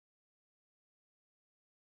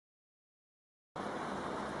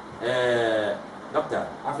Doctor.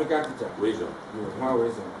 African teacher. Wisdom. More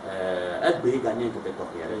wisdom. At big and to take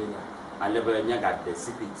up here. I never got the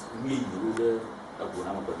secret. Me, you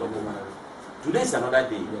today is another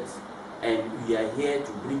day. Yes. And we are here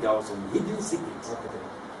to bring out some hidden secrets. Okay.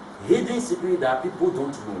 Hidden secrets that people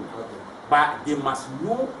don't know. Okay. But they must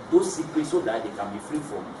know those secrets so that they can be free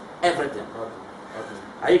from everything. Okay. Okay.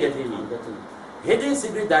 Are you getting me? I'm getting it. Hidden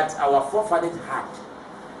secret that our forefathers had,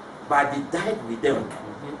 but they died with them.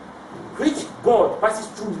 Which God passes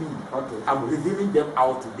through me. Okay. I'm revealing them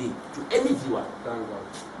out today to any viewer. Thank God.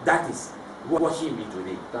 That is watching me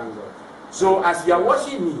today. Thank God. So as you are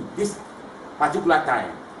watching me this particular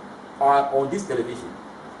time or on this television,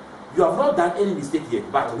 you have not done any mistake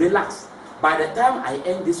yet, but relax. By the time I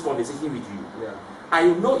end this conversation with you, I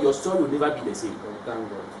know your story will never be the same. Thank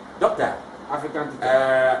God. Doctor, African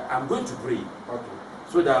teacher. I'm going to pray Okay.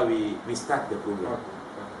 so that we start the program. Okay.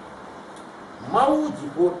 Mau di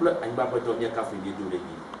peuple a pas besoin de café de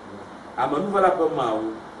dolégi. A manu vala pa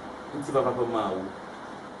mau, nti va pa mau.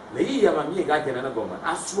 Le yi ya mami ga jena na goma.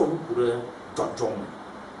 Aso mu kure jojom.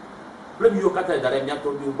 Plem yo kata dare nya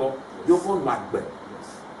to bi bo, yo fo magbe.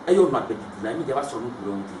 E yo magbe di na mi ja ba so mu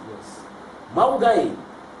kure nti. Mau gai,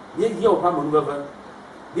 ye ye o pa manu va.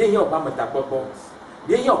 Ye ye o pa mata popo.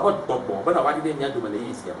 Ye ye o pa topo, ba na wa di nya do male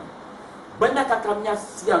yi sia ma. Bana kaka nya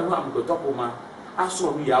sia no am go topo ma.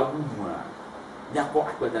 Aso mu ya wu mu a. Nyako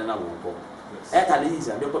akwenda na wonko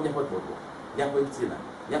etaliza ndio kwa nyako bobo nyako itina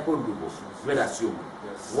nyako ndubo weda siom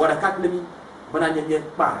wora katlemi bana nyenye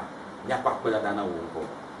pa nyako akwenda na wonko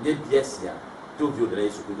nye biesia to view the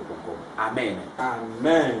race to konko. Amen.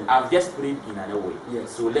 Amen. I've just prayed in another way.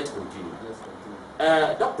 Yes. So let's continue.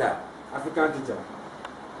 Doctor, African teacher,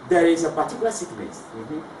 there is a particular sickness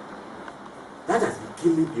that has been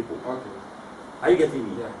killing people. Okay. Are you getting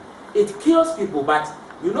me? Yeah. It kills people, but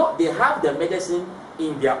you know, they have the medicine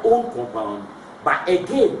in their own compound, but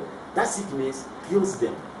again, that sickness kills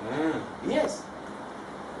them. Yes.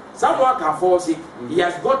 Someone can fall sick. He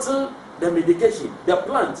has gotten the medication, the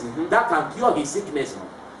plant that can cure his sickness.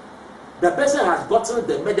 The person has gotten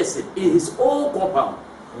the medicine in his own compound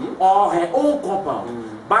or her own compound,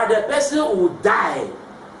 but the person will die.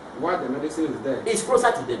 What the medicine is there? It's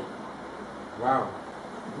closer to them. Wow.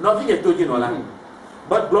 Nothing is told you no land.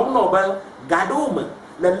 But Blom Nobel, Gadome.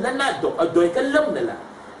 Le nana do ke lem ne la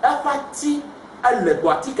afati ale do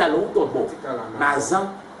atika lo to bo na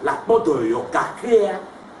zan la poto yo kakrea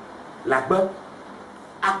la gba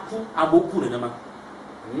aku aboku ne ma.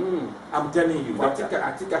 I'm telling you,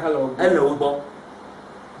 atika hello bo,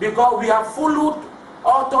 because we have followed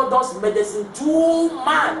orthodox medicine too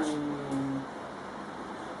much.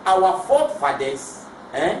 Our forefathers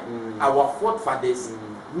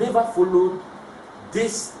never followed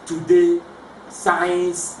this today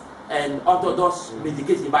science and orthodox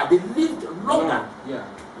medication, but they lived longer. Yeah,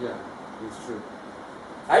 it's true.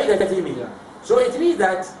 Are you getting me? Yeah. So it means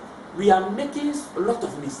that we are making a lot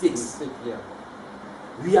of mistakes.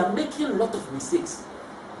 We are making a lot of mistakes.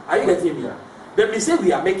 Are you getting me? Yeah. The mistake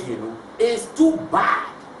we are making is too bad.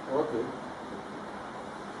 Okay.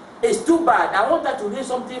 It's too bad. I want to read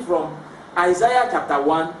something from Isaiah chapter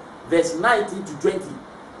 1, verse 19 to 20.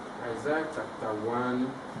 Isaiah chapter 1.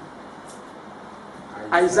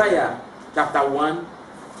 Isaiah chapter 1,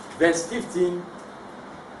 verse 15,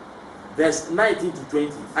 verse 19 to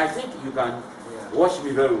 20. I think you can watch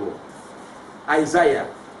me very well. Isaiah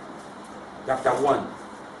chapter 1.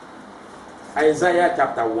 Isaiah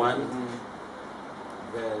chapter 1,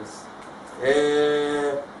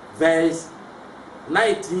 verse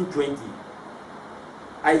 19, 20.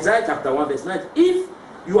 Isaiah chapter 1, verse 19. If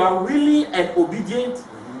you are willing and obedient,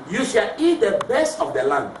 you shall eat the best of the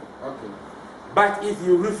land. Okay. But if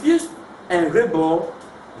you refuse and rebel,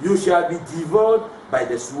 you shall be devoured by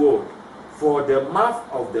the sword, for the mouth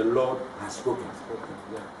of the Lord has spoken.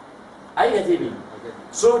 Are you getting me? Okay.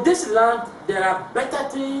 So this land, there are better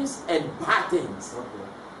things and bad things. Okay.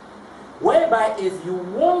 Whereby if you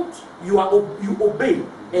want, you obey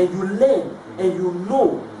and you learn and you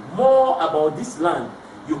know more about this land,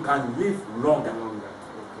 you can live longer.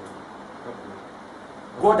 Okay.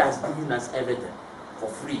 God has given us everything for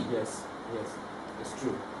free. Yes, it's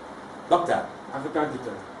true. Doctor, African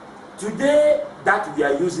teacher. Today that we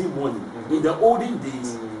are using money, in the olden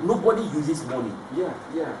days, nobody uses money. Yeah.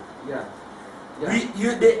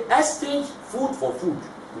 They exchange food for food.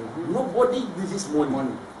 Nobody uses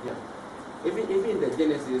money. Yeah. Even in the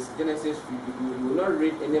Genesis, you will not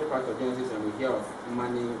read any part of Genesis and we hear of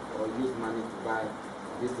money or use money to buy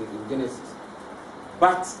this thing in Genesis.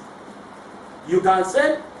 But you can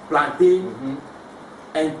sell plantain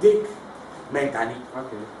and take mentani.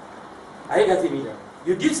 Okay. Are you getting me? Yeah.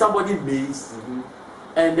 You give somebody maize,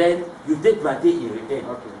 and then you take plantain in return.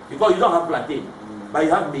 Okay. Because you don't have plantain, but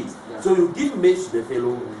you have maize. Yeah. So you give maize to the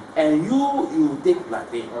fellow, and you take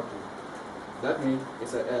plantain. Okay. That means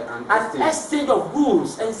it's an exchange of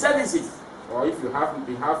goods and services. Or if you have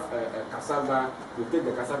cassava, you take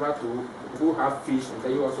the cassava to who have fish, and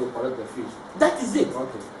then you also collect the fish. That is it.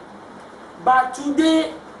 Okay. But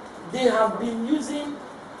today, they have been using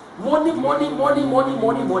money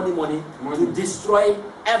to destroy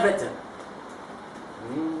everything.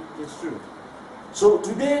 It's true. So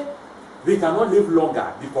today, we cannot live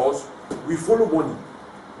longer because we follow money.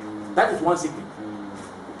 That is one secret.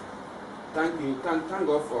 Thank you. Thank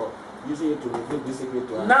God for using it to reveal this secret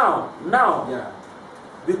to us. Now, yeah,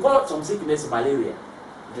 because some sickness, malaria.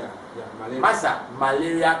 Yeah, malaria. Master,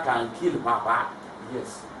 malaria can kill Papa.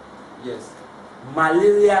 Yes.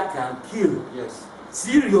 Malaria can kill. Yes.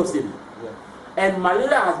 Seriously. Yeah. And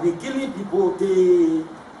malaria has been killing people.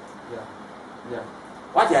 Yeah.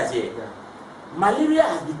 What you say? Yeah. Malaria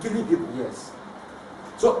has been killing people. Yes.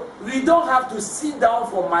 So we don't have to sit down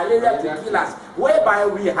for malaria to kill us, whereby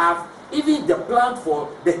we have even the plant for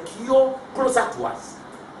the cure closer to us.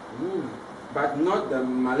 But not the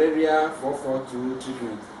malaria 442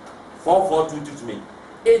 treatment. 442 treatment.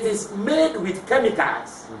 It is made with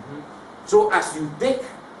chemicals. So as you take,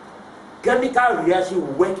 chemical reaction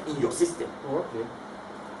will work in your system. Oh, okay.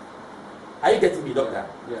 Are you getting me, doctor?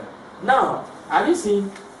 Yeah. Now, have you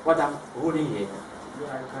seen what I'm holding here?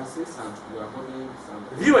 Yeah, I can see some. You are holding some.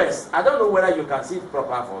 Viewers, I don't know whether you can see it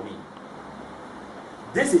proper for me.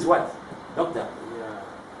 This is what, doctor? Yeah,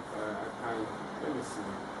 let me see.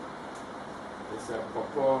 It's a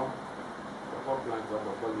pawpaw plant or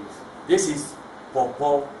pawpaw leaves. This is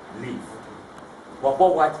pawpaw leaf.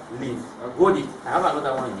 Pawpaw what? Leaf. Hold it. I have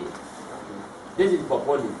another one here. This is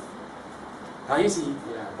pawpaw leaf. Can you see?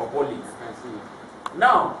 Yeah. Pawpaw leaf. I can see it.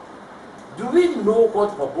 Now, do we know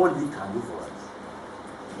what pawpaw leaf can do for us?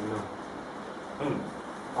 No.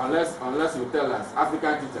 Unless you tell us,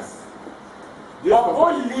 African teacher.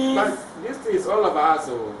 Pawpaw leaf. But this thing is all about us.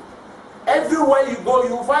 So everywhere you go,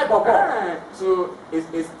 you find pawpaw. So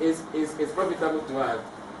it's profitable to us.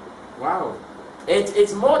 Wow.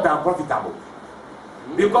 It's more than profitable.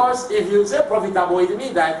 Because if you say profitable, it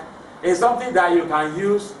means that it's something that you can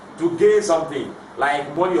use to gain something,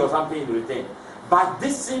 like money or something in return. But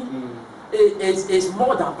this thing is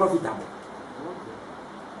more than profitable.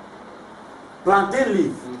 Plantain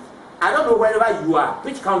leaf. I don't know wherever you are,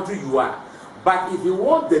 which country you are, but if you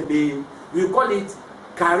want the name, we call it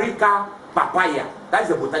Carica papaya. That's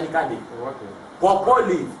the botanical name. Pawpaw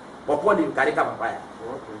leaf, Carica papaya.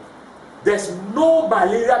 There's no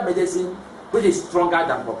malaria medicine which is stronger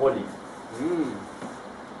than pawpaw leaf.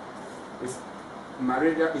 It's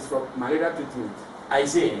malaria is for malaria treatment. I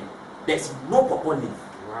say there's no pawpaw leaf.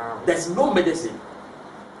 Wow. There's no medicine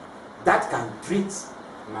that can treat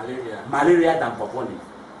malaria than pawpaw leaf.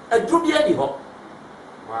 A drop here the hop.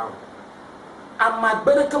 Wow. And my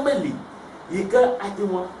better commonly, you can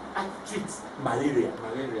treat malaria.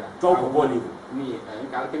 Talk pawpaw leaf. Me,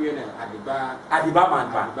 Adiba man.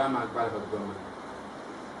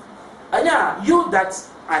 And yeah, you that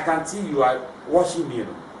I can see you are watching me.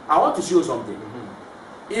 I want to show you something.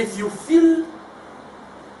 If you feel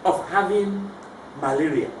of having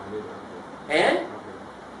malaria,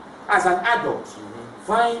 as an adult,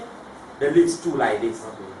 find the leaves too like this.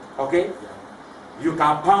 Okay? Yeah. You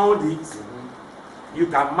can pound it, you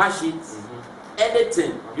can mash it,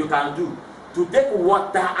 anything you can do to take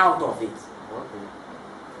water out of it.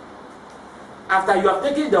 After you have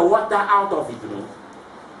taken the water out of it,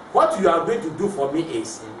 what you are going to do for me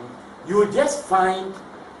is you just find,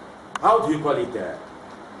 how do you call it,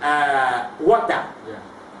 water.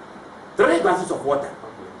 3 glasses of water.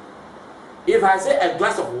 If I say a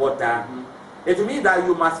glass of water, it means that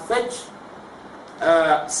you must fetch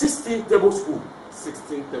 16 tablespoons.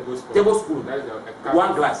 16 tablespoons. Tablespoon. That is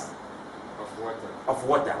 1 glass of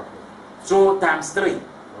water. So times 3.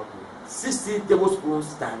 16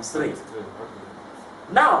 tablespoons times 3.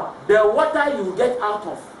 Now, the water you get out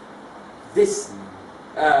of this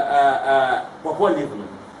pawpaw leaf,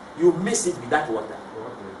 you mix it with that water.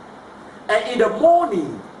 And in the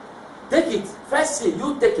morning, take it. First thing,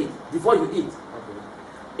 you take it before you eat.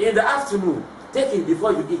 In the afternoon, take it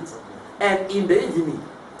before you eat. And in the evening,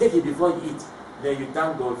 take it before you eat. Then you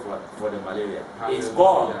thank God for the malaria. Hallelujah. It's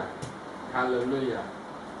gone. Hallelujah.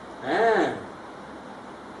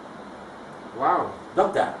 Wow.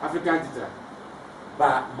 Doctor, African teacher.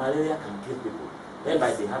 but malaria can kill people.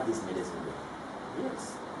 Whereby they have this medicine there.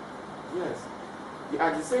 Yes.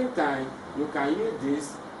 At the same time, you can use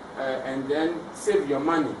this and then save your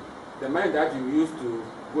money. the money that you use to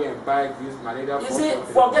go and buy this malaria. You see,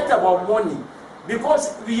 forget about money,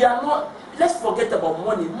 because we are not. Let's forget about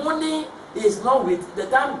money. Money is not with the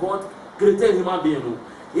time God created human being.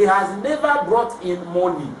 He has never brought in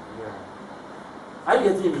money. Yeah. Are you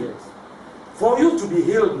getting me? Yes. For you to be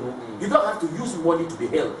healed, you don't have to use money to be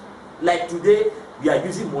healed. Like today, we are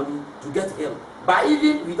using money to get healed. But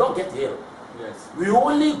even we don't get healed. Yes. We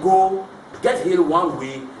only go get healed one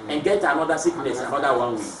way and get another sickness another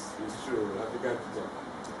one way. It's true. I forgot to talk.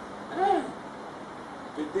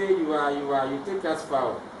 Today you take us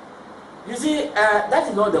foul. You see, that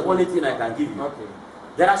is not the only thing I can give you. Okay.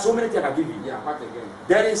 There are so many things I can give you. Yeah, what again?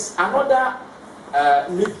 There is another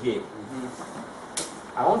leaf here.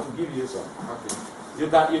 I want to give you some. Okay. You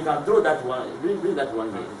can throw that one. Bring that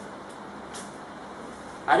one here.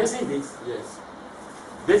 Are you seeing this? Yes.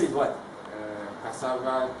 This is what?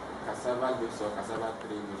 Cassava leaves or cassava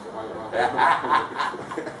tree leaves.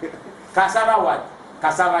 Cassava what?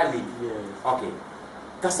 Cassava leaf. Yes. Okay.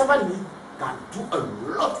 Cassava leaf can do a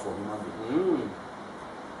lot for human being.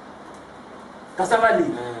 Cassava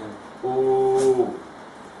leaf. Oh.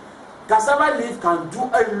 Cassava leaf can do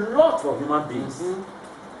a lot for human beings.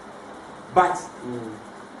 But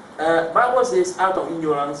Bible says, out of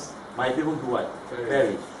ignorance, my people do what?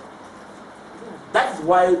 Perish. That is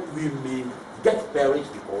why we may get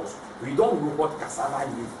perished, because we don't know what cassava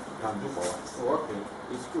leaf can do for us. Oh, okay.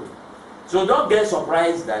 It's true. So don't get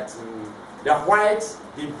surprised that the whites,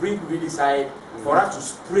 they bring weedicide for us to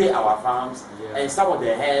spray our farms, and some of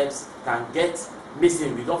the herbs can get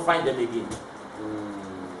missing. We don't find them again.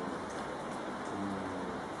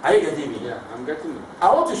 Are you getting me? Yeah, I'm getting it.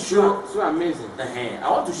 I want to show. So amazing. I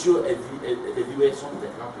want to show the viewer something.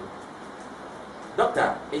 Okay.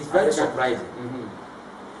 Doctor, it's very surprising.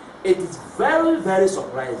 It is very, very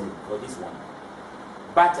surprising for this one.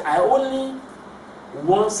 But I only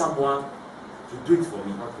want someone to do it for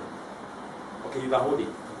me. Okay, you can hold it.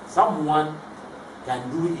 Someone can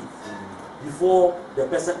do it before the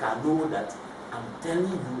person can know that I'm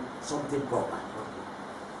telling you something proper.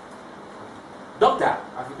 Doctor,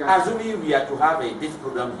 assuming we are to have this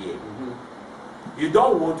program here, you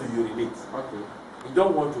don't want to urinate. You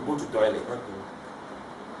don't want to go to toilet.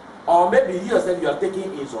 Or maybe you yourself, you are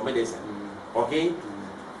taking in some medicine. Okay?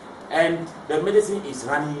 And the medicine is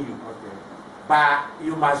running you. But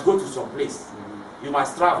you must go to some place. You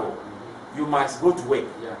must travel. You must go to work.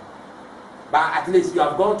 But at least you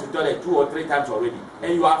have gone to toilet 2 or 3 times already.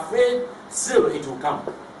 And you are afraid still it will come.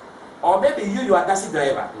 Or maybe you are a taxi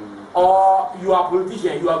driver. Or you are a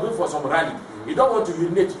politician, you are going for some rally. You don't want to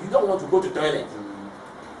urinate, you don't want to go to toilet.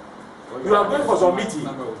 You are going for some meeting.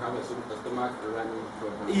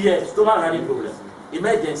 Yes, stomach running problem.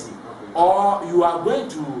 Emergency. Or you are going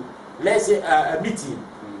to, let's say, a meeting.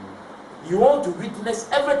 You want to witness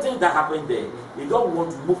everything that happened there. You don't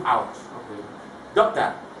want to move out.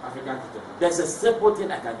 Doctor, there's a simple thing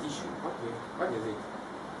I can teach you. What is it?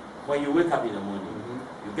 When you wake up in the morning,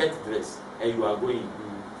 you get dressed and you are going.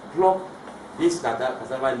 Pluck this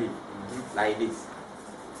cassava leaf like this.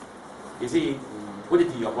 You see, put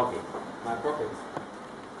it in your pocket. My pocket.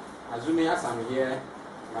 Assuming as I'm here,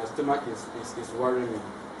 my stomach is worrying me.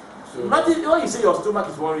 So not when you say your stomach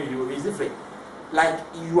is worrying you, it's different. Like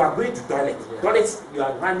you are going to toilet. Toilets, you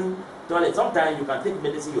are running toilet. Sometimes you can take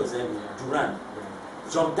medicine yourself to run.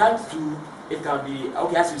 Sometimes too, it can be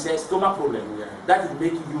okay, as you say, stomach problem. That is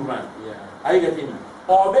making you run. Are you getting me?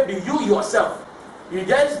 Or maybe you yourself. You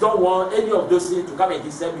just don't want any of those things to come and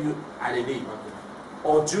disturb you at the day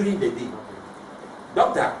or during the day.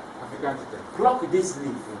 Doctor, pluck this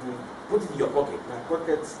leaf, put it in your pocket. My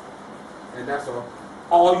pocket, and that's all.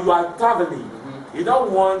 Or you are traveling, you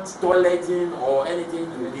don't want toileting or anything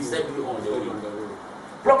to disturb you on the road.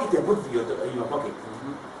 Pluck it and put it in your pocket.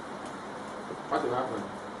 What will happen?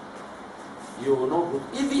 You will not go.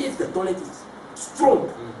 Even if the toilet is strong,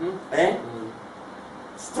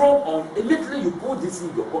 strong on immediately you put this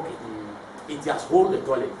in your pocket, it has hold the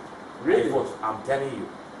toilet. Really? I'm telling you.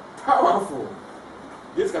 Powerful.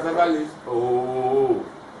 This cassava leaf. Oh.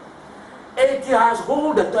 It has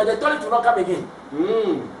hold the toilet. The toilet will not come again.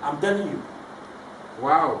 I'm telling you.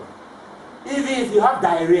 Wow. Even if you have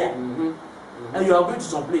diarrhea and you are going to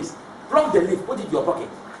some place, plug the leaf, put it in your pocket.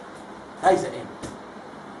 That is the end.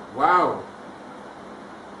 Wow.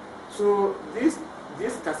 So this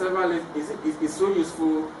cassava leaf is so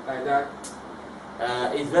useful like that.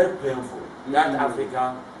 It's very painful. That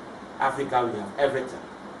Africa we have everything,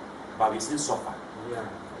 but we still suffer.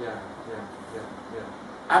 Yeah.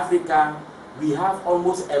 Africa, we have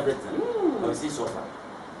almost everything, but we still suffer.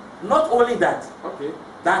 Not only that,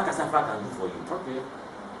 that cassava can do for you. Okay.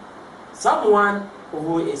 Someone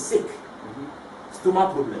who is sick,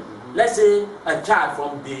 stomach problem. Let's say a child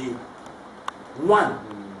from the 1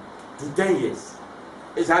 to 10 years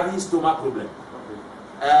is having stomach problem.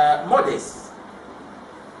 Mothers,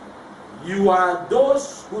 you are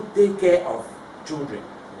those who take care of children.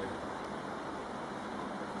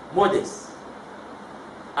 Mothers,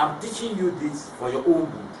 I'm teaching you this for your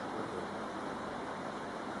own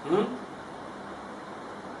good.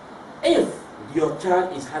 If your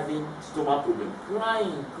child is having stomach problem,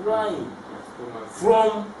 crying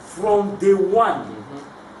from day 1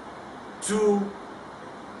 to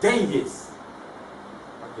 10 years.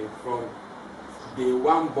 Okay, from day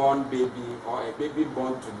 1 born baby or a baby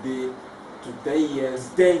born today to 10 years.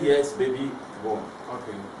 10 years baby born.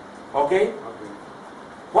 Okay. Okay? Okay.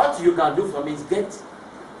 What you can do for me is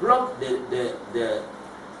plug the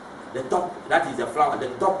top, that is the flower, the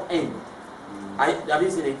top end. Have you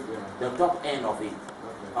seen it? Yeah. The top end of it.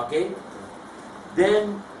 Okay. Okay?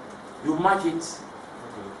 Then you match it.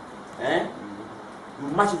 Okay. You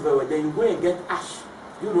match it very well. Then you go and get ash.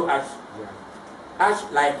 You know ash? Yeah. Ash,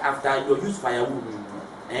 like after you use firewood.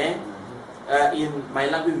 In my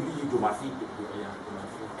language we use it to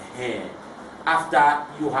after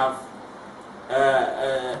you have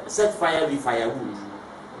set fire with firewood,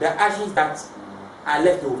 the ashes that are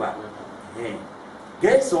left over,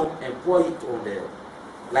 get some and pour it on the,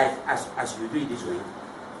 like as you do it this way.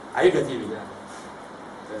 Are you getting it? Yeah.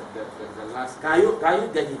 The last. Can you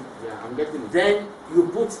get it? Yeah, I'm getting it. Then you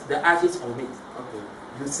put the ashes on it. Okay.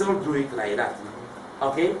 You still do it like that.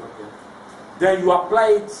 Okay? Okay. Then you apply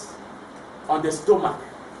it on the stomach.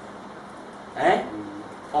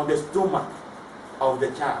 On the stomach of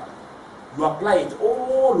the child. You apply it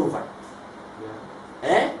all over.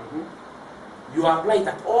 Yeah. You apply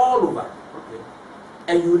it all over. Okay.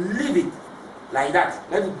 And you leave it like that.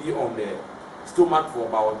 Let it be on the stomach for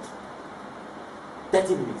about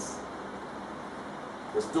 30 minutes.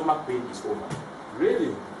 The stomach pain is over.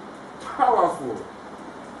 Really? Powerful.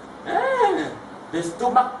 The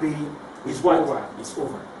stomach pain is what? Over. It's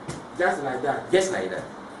over. Just like that. Just like that.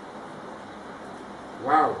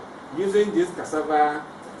 Wow. Using this cassava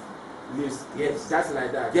leaves. Yes. Just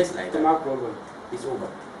like that. Just like stomach that. problem. It's over.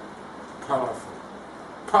 Powerful.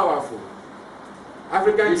 Powerful.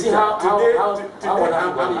 African. You see how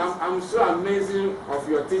I'm so amazing of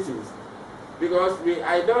your teachings, because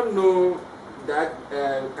I don't know that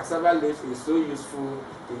cassava leaves is so useful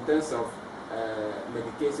in terms of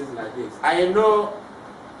medications like this. I know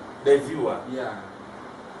the viewer. Yeah.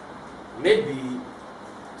 Maybe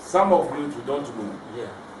some of you don't know. Yeah.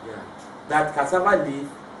 Yeah. That cassava leaf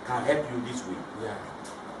can help you this way. Yeah.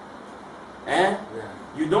 Yeah. Yeah.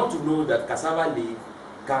 You don't know that cassava leaf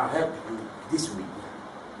can help you this way.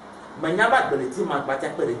 Manyaba beleti magbata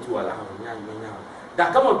beleti wala.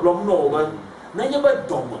 Da kama blom no one. Nanyaba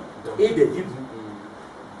dom. E de yibu.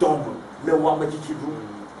 Dom. Le wa majichibu.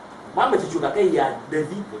 Ma majichu na kai ya de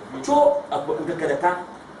vi. Cho ngakadaka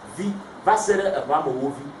vi vasere aba mo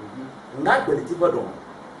wovi. Nga beleti ba dom.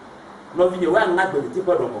 No vi wa nga beleti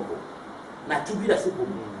ba dom ko. Na tubi da se ko.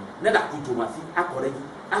 Na da kuto ma fi akore gi.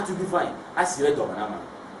 Atubi fine. Asire dom na ma.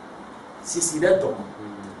 Sisire dom.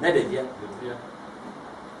 Na de dia.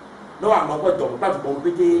 No, I'm not going to talk about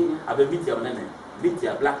it. I will meet your name. Meet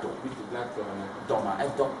your black dog. Doma,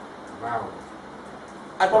 wow.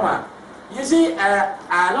 Akoma, you see,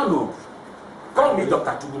 I don't know. Call me Dr.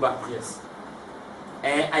 Atuguba. Yes.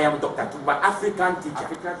 I am Dr. Atuguba, African teacher.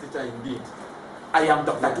 African teacher indeed. I am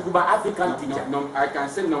Dr. Atuguba, African teacher. I can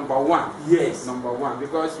say number 1. Yes. Number 1,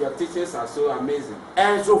 because your teachers are so amazing.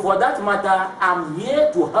 And so for that matter, I'm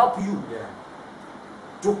here to help you. Yeah.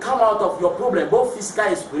 To come out of your problem, both physical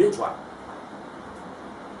and spiritual.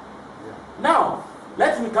 Yeah. Now,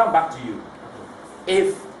 let me come back to you.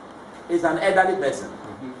 If it's an elderly person,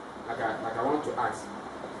 like I want to ask,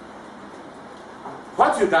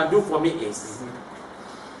 what you can do for me is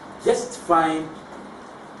just find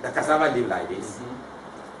the cassava leaf like this,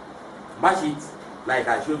 mash it like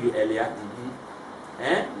I showed you earlier,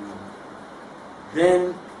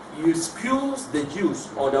 then you squeeze the juice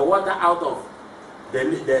or the water out of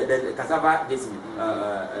the cassava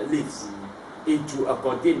leaves into a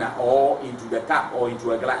container or into the cup or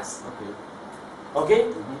into a glass. Okay?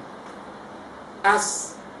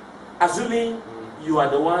 Assuming you are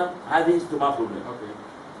the one having stomach problem.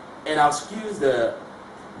 And I'll squeeze the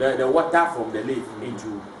water from the leaf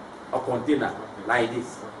into a container like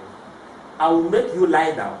this. I will make you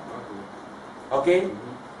lie down. Okay?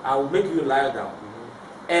 I will make you lie down.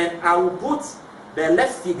 And I will put the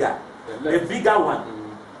left figure, the bigger one,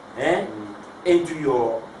 into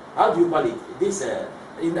your, how do you call it? This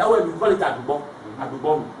in our we call it adubom.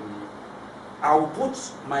 I will put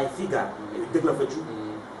my figure,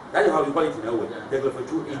 that is how you call it in a way,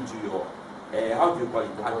 into your, how do you call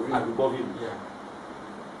it? Agubovim. Yeah.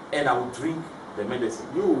 And I will drink the medicine.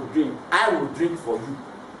 You will drink. I will drink for you.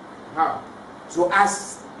 How? So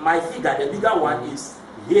as my figure, the bigger one is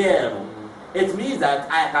here. It means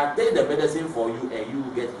that I can take the medicine for you and you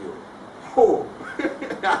will get healed. Oh,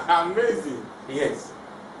 amazing. Yes.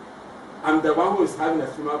 I'm the one who is having a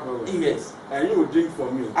stomach problem. Yes. And you will drink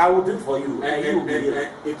for me. I will drink for you and you will be healed.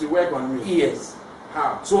 It will work on me. Yes.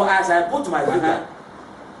 How? So as I put my figure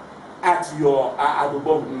at your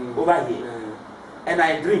Adubom over here, and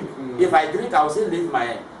I drink, if I drink, I will still leave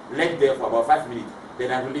my leg there for about 5 minutes.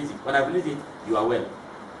 Then I release it. When I release it, you are well.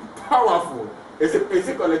 Powerful. Is it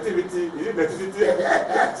connectivity? Is it electricity?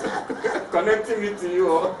 Connecting me to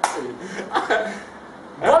you?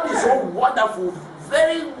 God is so wonderful,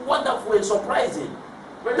 very wonderful and surprising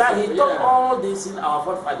that He taught all this in our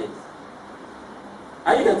forefathers.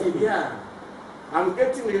 Are you getting me? Yeah. I'm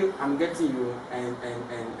getting you, and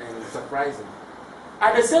surprising.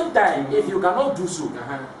 At the same time, if you cannot do so,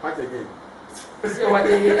 what again?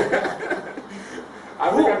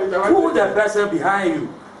 Pull the person behind you.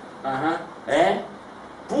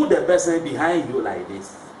 Pull the person behind you like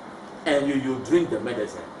this, and you drink the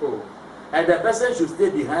medicine. And the person should stay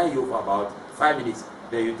behind you for about 5 minutes.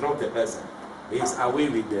 Then you drop the person. He's away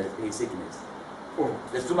with his sickness.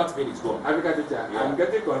 The stomach pain is gone. I'm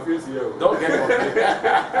getting confused here. Don't get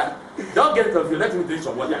confused. Don't get confused. Let me drink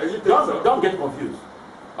some water. Don't get confused.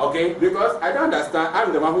 Okay? Because I don't understand.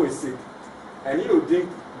 I'm the one who is sick, and you drink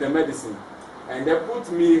the medicine, and they put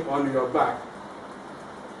me on your back.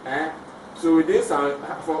 So within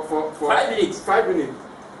for 5 minutes. 5 minutes,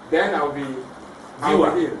 then I'll be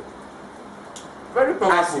healed. Very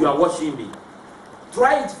powerful. As you are watching me,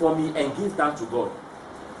 try it for me and give thanks to God.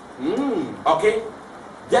 Okay?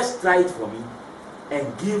 Just try it for me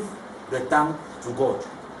and give the thanks to God.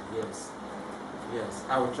 Yes. Yes,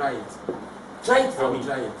 I will try it. Try it for me.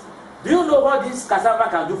 Try it. Do you know what this cassava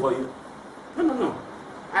can do for you? No.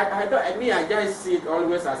 I don't. I mean, I just see it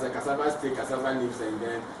always as a cassava stick, cassava leaves, and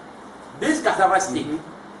then this cassava stick.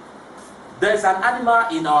 There's an animal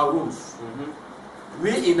in our rooms.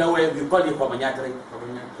 We in a way we call it komanyatri.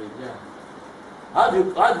 Yeah. How do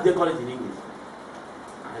they call it in English?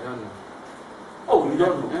 I don't know. Oh, you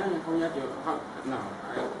don't know?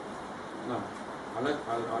 No.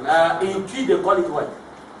 In Tree they call it what?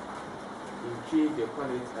 In Tree they call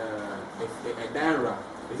it a dainra.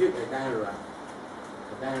 Is it a dainra?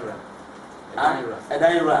 A dainra. A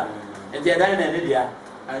dainra. And the dainra in India.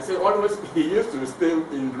 I said almost he used to stay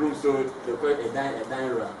in room, so they call it a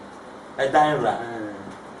dainra. A dainra.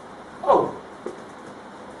 Oh,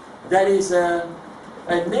 there is a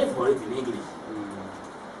name for it in English.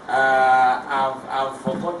 I've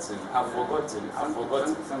forgotten.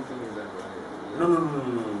 Something is that right? No.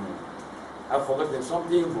 I've forgotten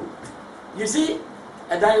something good. You see,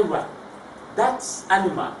 a dainra, that's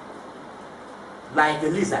animal, like a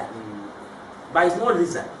lizard, but it's not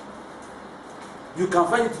lizard. You can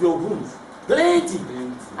find it in your rooms. Plenty.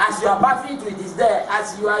 As you are bathing to it, is there.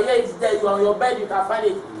 As you are here, it's there. You are on your bed, you can find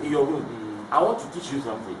it in your room. I want to teach you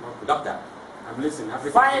something. Doctor, I'm listening.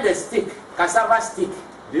 Find a stick, cassava stick.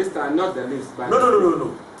 This time, not the leaves, but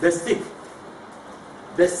No. The stick.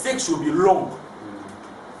 The stick should be long.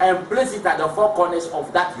 And place it at the four corners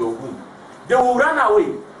of that your room. They will run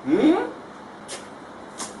away.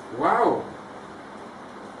 Wow.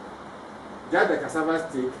 Just the cassava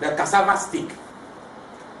stick. The cassava stick.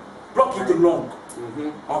 Block it long.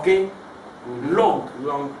 Okay? Long.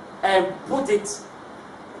 And put it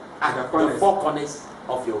at the four corners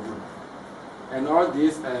of your room. And all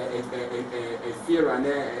this, a fear and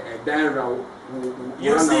a dainra.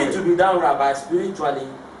 You see it to be dainra, but spiritually,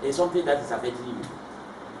 it's something that is affecting you.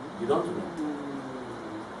 You don't know.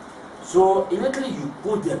 So immediately you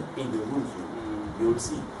put them in the room, you will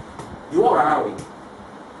see. You won't run away.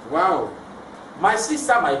 Wow. My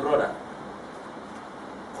sister, my brother,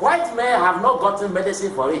 white men have not gotten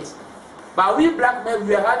medicine for it. But we black men,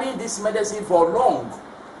 we are having this medicine for long.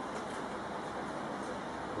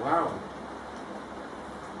 Wow.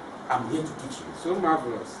 I'm here to teach you. So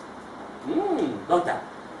marvelous. Doctor,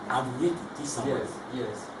 I'm here to teach somebody.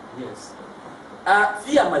 Yes.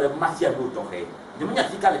 Fia madame Matia no toke. Nyamanya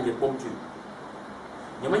fika le pomtu.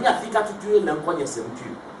 Nyamanya fika tutu le nkonye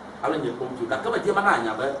semtu. Ale ne pomtu. Ka kama die mana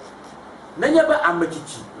anya ba. Nanya ba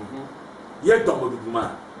amachichi. Ye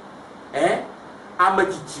domoduduma.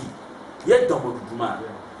 Amachichi. Ye domoduduma.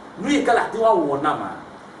 Nu ye kala te wa wona ma.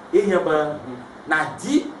 Ehia ba na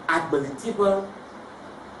di agbaliti ba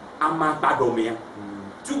ama padomia.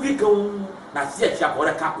 Tugi kan na si e chia ko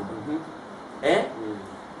re ka ko.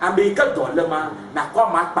 America dollar na ko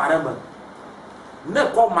ma parama na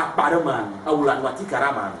ko ma parama awula no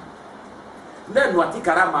atikarama na no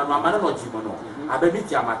atikarama no amana no jimo no abebi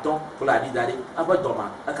ti amaton kula di dare abadoma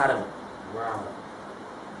akarama. Wow,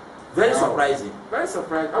 very surprising, very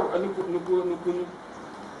surprising. Nuku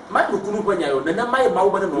ma nukunu panya yo na mai ma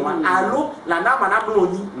ubana no ma alo la na ma na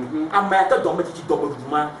mlo ni amaya doma ti doma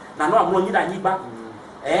duma na no amlo ni da ni ba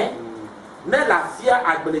na la fia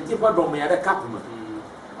agbeleti pa doma ya da kapuma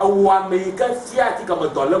awu America fia ti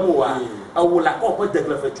kama dollar mo wa awu la ko ko de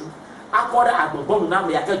glafetu akora agbon na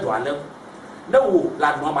me ya ke do alem na wo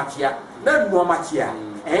la no machia na no machia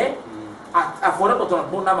afora to to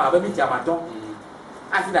mo na ma ba mi ti amaton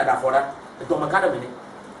afina da fora to ma kada mene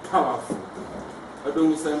powerful.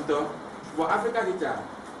 Adongi center for Africa teacher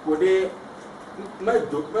ko de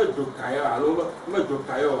mejo kayo alo mejo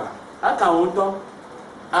kayo wa aka wonto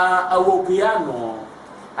awo piano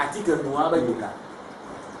atika no abajuka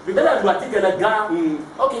bidala do atika la ga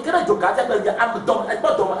okay kana joka ta ba am dom e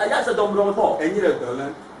dom ya se dom ro to enyi le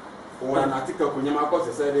dolan o na atika ko nyama ko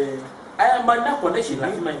se se de man na connection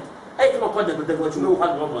la fi man ko ko de ko chuno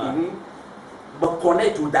ha no ma but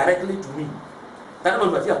connect you directly to me tan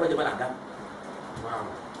man ba fi apa je ba na. Wow.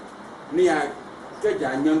 Ni ya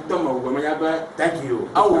keja nyon to ma wo ma ya ba thank you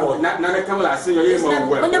awo na kamera se yo ye ma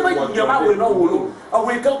wo ma ba nyama we no wo no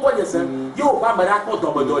awe kan ko yesen yo ba ma ra ko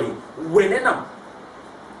do ma dori we ne nam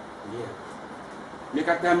mi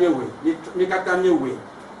kata mi we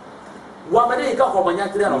wa ma de ka ko ma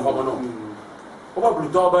nya tire no ko no o ba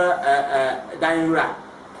blu to ba dan ra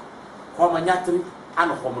ko ma nya tire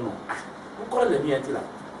ano ko no ko le mi antila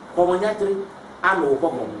ko ma nya tire ano ko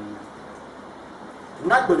ko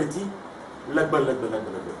na gbeleti la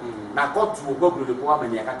na ko tu go blu ko ma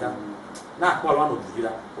nya kata na ko lo no dira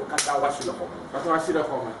o kata wa shi le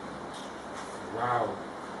ko wow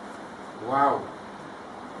wow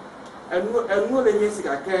enu le nyesi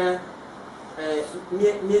ka ke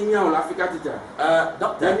mi on l'Africa teacher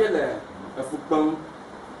docteur ni le fukpon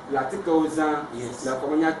la tika ozan la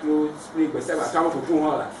komonya tro spring gbese ba kama ko fun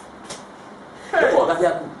ho la ko ga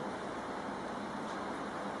ya ku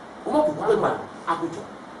o mo ku ko ma akujo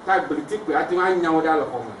ta gbeliti pe ati wa nya wo da lo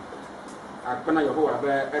komo akpana yo ho wa be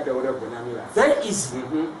e de wo de bonya mi la very easy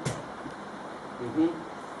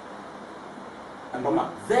mama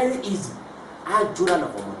very easy a jura na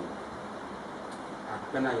komo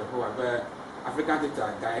akpana yo ho wa be African teacher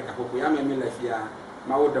ga e ka ko ya me mi la fia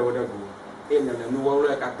ma wo de go e na nu wo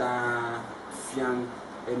re kata fian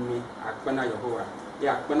emi akpana yo ho wa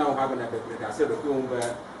ya akpana wo ha be na de da se do ko be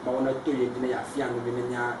ma wo na to ye dina ya fian no be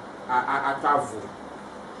nya a travel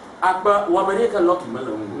akpa wa America lucky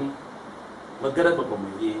mala mu magara ba mu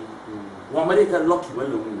ye wa America lucky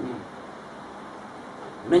mala mu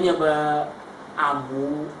menya ba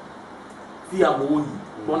amu fi amu yi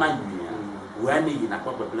bona yi wa ni na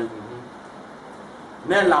kwa problem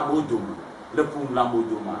na la modo le pum la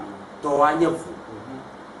modo ma to wa nyefu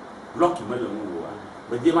lucky mala mu wa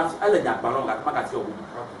ba je ma ala ja balon ga ma ka ti ogu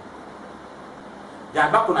ja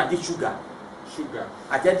ba ko na di sugar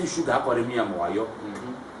aja di sugar ko re mi am wa yo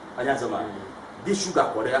anya sama di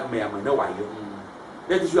sugar ko re me am na wa yo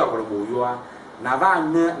de di sugar ko re mo yo na va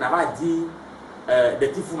di de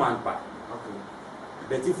tifu man pa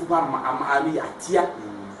de tifu pa am ali atia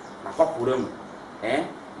na ko pure mu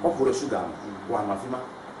ko pure sugar mu wa ma fima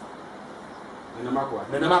nena mako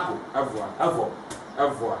avo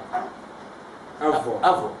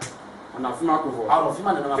ona fima ko vo avo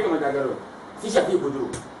fima nena mako fima dagaro fisha fi godro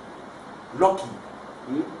lucky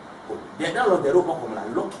de da lo de ro ko la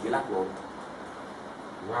lucky la ko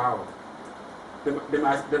wow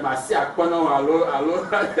de ma si akpono alo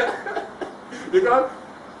because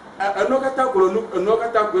no kata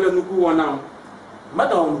ko nuku wona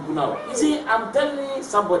madam nuku now you see I'm telling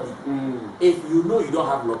somebody if you know you don't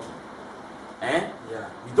have lucky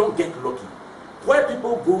you don't get lucky where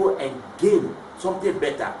people go and gain something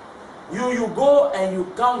better you go and you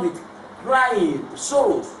come with crying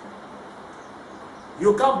sorrows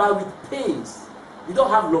you come back with pains you don't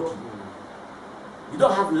have lucky you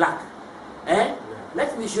don't have luck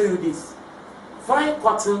let me show you this find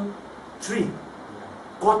cotton tree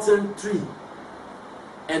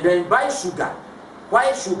and then buy sugar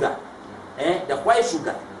white sugar the white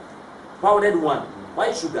sugar powdered one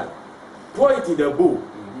white sugar pour it in the bowl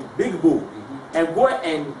big bowl and go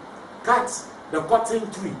and cut the cotton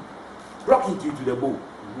tree pluck it into the bowl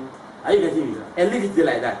are you getting me and leave it there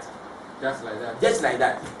like that just like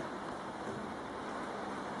that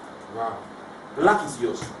wow luck is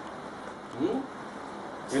yours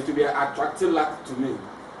and to be attractive luck to me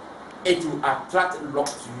it will attract luck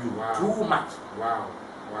to you too much wow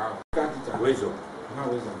wisdom.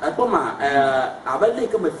 Wisdom. Atoma abale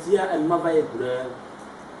kama tia elmava ekura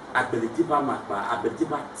ability pa makpa ability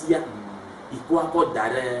pa tia ikwa ko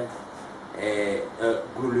dare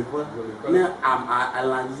grulepo na am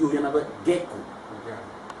alanyo yana ba gecko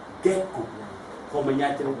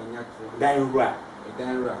komanyatre dainra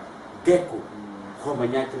gecko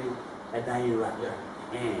komanyatre dainra.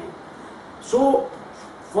 So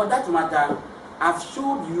for that matter, I've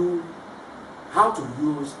showed you how to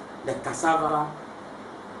use the cassava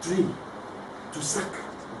tree to suck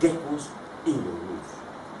geckos in your roof.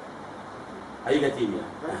 Are you getting me?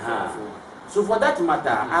 So for that matter,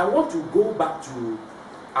 I want to go back to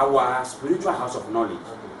our spiritual house of knowledge.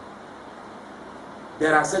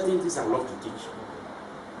 There are certain things I love to teach.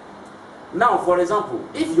 Now, for example,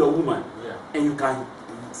 if you're a woman and you can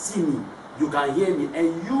see me, you can hear me,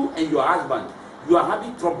 and you and your husband, you are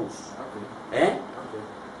having troubles.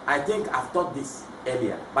 I think I've taught this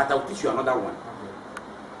earlier, but I'll teach you another one.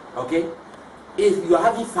 Okay? If you are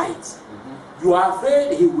having fights, you are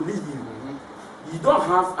afraid he will leave you. You don't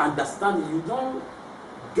have understanding. You don't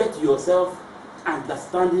get yourself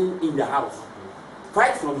understanding in the house.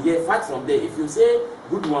 Fight from here, fight from there. If you say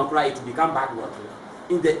good one cry, it will become bad one.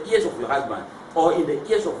 In the ears of your husband or in the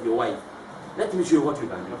ears of your wife. Let me show you what you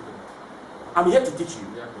can do. I'm here to teach you.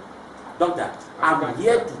 Doctor, I'm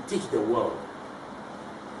here to teach the world.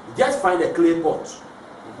 Just find a clay pot.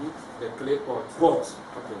 The clay pot.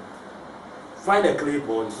 Okay. Find a clay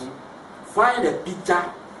pot. Find a picture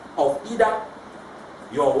of either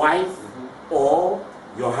your wife or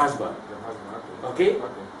your husband. Okay?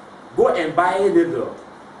 Go and buy a needle.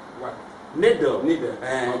 What? Needle.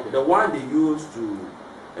 The one they use to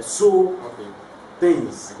sew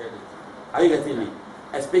things. I get it. Are you getting me?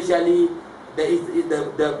 Especially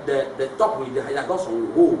the top with the got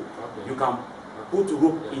some hole. You can put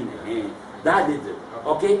rope in. That needle.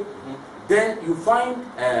 Okay? Then you find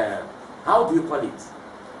how do you call it?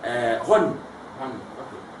 Honey.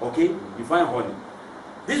 Okay? You find honey.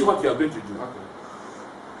 This is what you are going to do.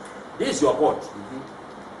 This is your pot.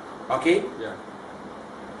 Okay? Yeah.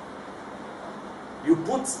 You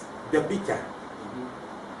put the pitcher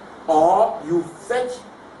or you fetch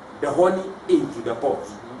the honey into the pot.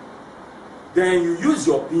 Then you use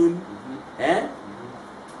your pin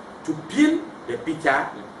to pin the pitcher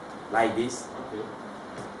like this.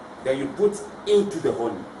 Then you put into the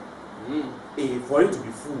honey for it to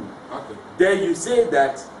be full. Then you say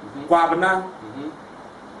that Kwabna,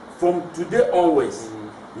 from today onwards,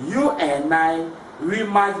 you and I, we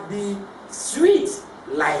must be sweet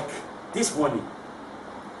like this honey.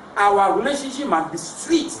 Our relationship must be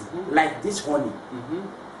sweet like this honey.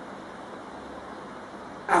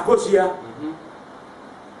 Akosia,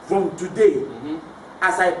 from today,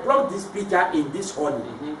 as I plug this picture in this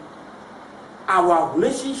honey, our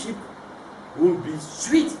relationship will be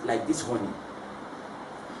sweet like this honey.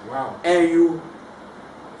 Wow. And you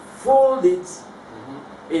fold it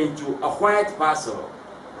into a white parcel.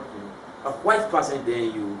 A white parcel,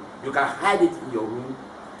 then you can hide it in your room,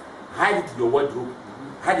 hide it in your wardrobe,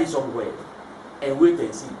 hide it somewhere, and wait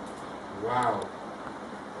and see. Wow.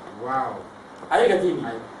 Wow. Are you getting me?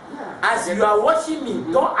 As you are watching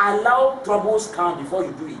me, don't allow troubles come before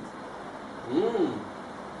you do it.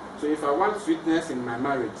 So if I want sweetness in my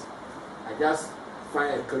marriage, I just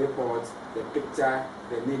find a clay pot, the picture,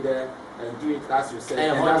 the needle, and do it as you said.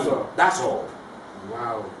 And that's all. That's all.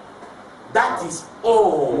 Wow. That is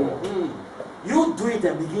all. You do it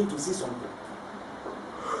and begin to see something.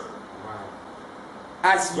 Wow.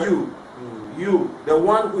 As you, the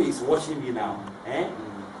one who is watching me now,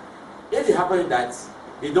 if it happens that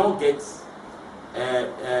they don't get,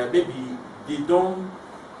 maybe they don't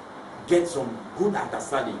get some good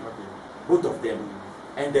understanding, both of them,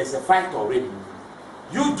 and there's a fight already,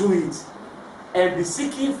 you do it and be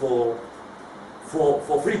seeking for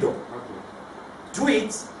freedom. Do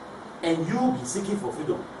it and you be seeking for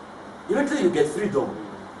freedom. Eventually you get freedom.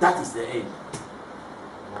 That is the end.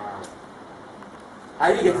 Wow.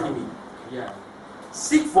 Are you getting me? Yeah.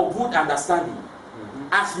 Seek for good understanding.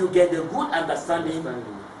 As you get the good understanding,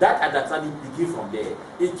 that understanding begin from there.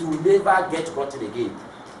 It will never get rotten again.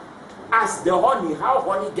 As the honey, how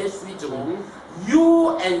honey gets sweet,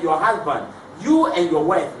 you and your husband, you and your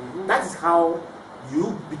wife, that is how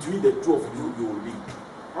you, between the two of you, you will be.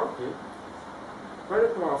 Okay. Very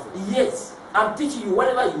powerful. Yes, I'm teaching you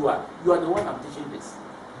wherever you are the one I'm teaching this.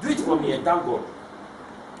 Do it for me and thank God.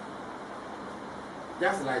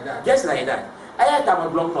 Just like that. Just like that. I had a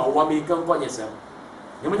blog now, one may come for yourself.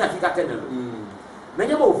 You may not think I can.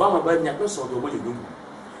 Many of Obama, but not so the way you do.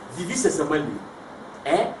 This is a money.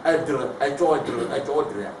 A draw.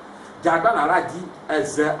 Jaba na ra di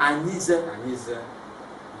anyize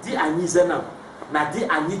di anyize na di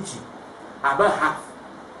anyichi about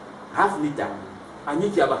half liter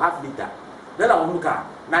anyichi about half liter na la omuka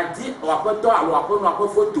na di wapoto alo wapo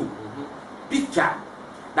photo picture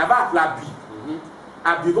na ba pla bi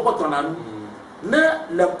abi ko tona na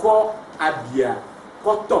le ko abia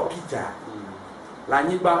ko to picture la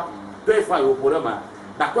nyiba to e fa yo porama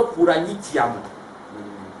na ko pura nyichi am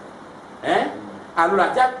alors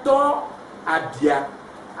la to abia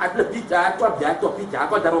le picture to abia to picture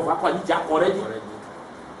ko daro fa ko nyichi already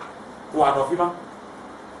ko ano fima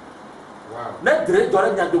wow na dire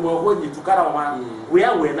dore nya do mo ho ni tukara ma we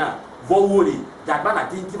na vo wori jagba na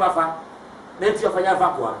tinti ba fa na ti fa nya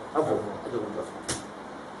va kwa avo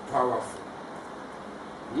powerful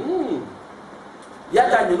ya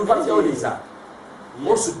ga ni nufa fi o le sa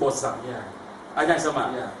o su bosa anya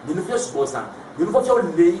sama ni nufa su bosa ni nufa fi o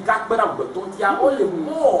le ka gbe na gbe to ti a o le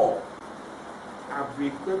mo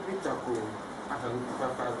abi ko pita ko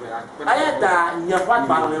ayata nya fa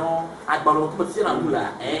ba le on agbaro ko ti na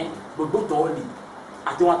nula gbogbo to li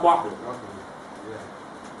ati wa to apo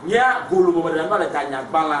nya golu mo ba na ta nya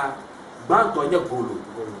gbala ban to nya golu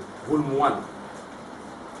mo wan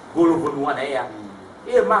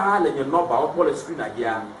ya ma ha le nya no ba o pole screen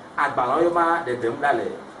agia agbala yo ma de dem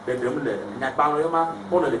le nya gbala yo ma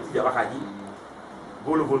ko le ti ba ka ji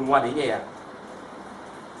golu mo wan ya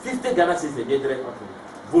 50 Ghana cedis de dire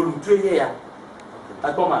volume 2 ya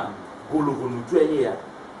atoma golo tu ya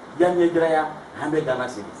nya dira ya 100 Ghana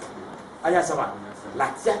cedis aya sama la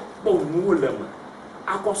tia bo mulem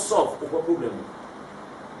ako solve ko problem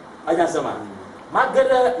aya sama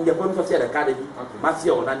magara nya ko nfa sia da kade bi ma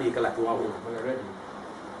sia ona ni kala to wa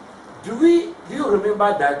do you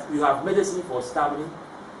remember that you have medicine for stammering?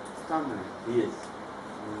 Yes.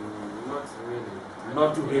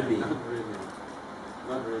 Not really.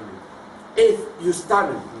 If you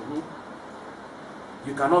stammer,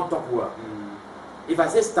 you cannot talk well. If I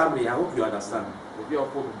say stammering, I hope you understand. Obi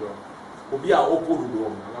a opodo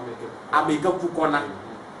do. Ameka pukona.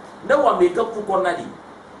 No one make up pukona di.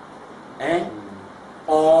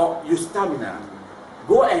 Or you stamina.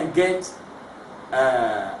 Go and get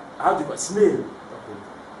how do you call snail?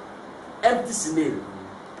 Empty snail.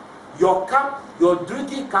 Your cup, your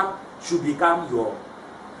drinking cup should become your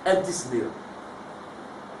empty snail.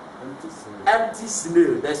 Empty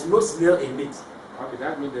snail. There's no snail in it. Okay,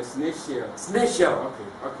 that means the snail shell. Snail shell.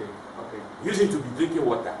 Okay. Use it to be drinking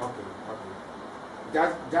water. Okay.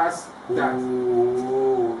 That's that.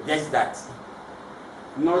 Oh, yes, that.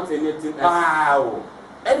 Not anything else. Wow.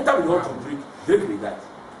 Anytime you want to drink with that.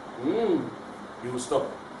 You will stop.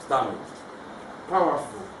 Stammer.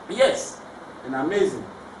 Powerful. Yes. And amazing.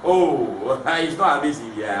 Oh, it's not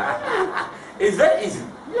amazing. Yeah. It's very easy.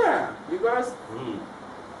 Yeah, because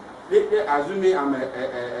they assuming I'm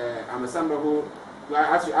a somebody who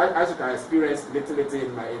as you can experience little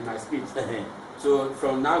in my speech. So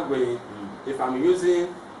from now going, if I'm using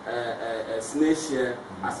a snail shell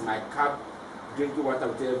as my cup, drinking water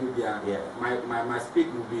with every day, my speech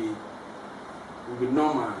will be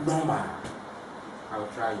normal. I'll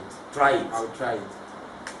try it. I'll try it.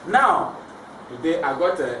 Now, today I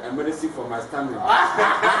got a medicine for my stomach.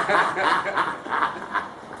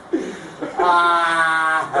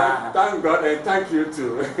 Thank God and thank you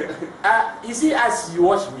too. You see, as you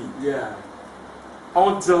watch me,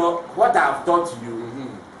 until what I've taught you,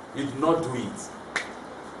 you do not do it.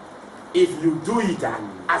 If you do it,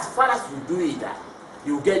 as far as you do it,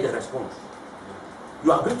 you get the response.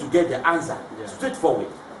 You are going to get the answer straightforward.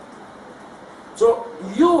 So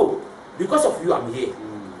because of you, I'm here.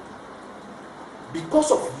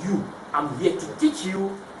 Because of you, I'm here to teach you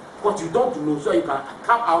what you don't know, so you can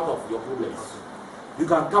come out of your problems. You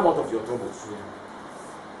can come out of your troubles.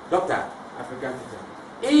 Doctor, African teacher.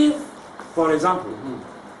 If, for example,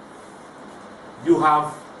 you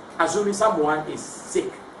have assuming someone is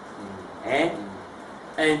sick, and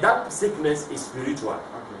that sickness is spiritual.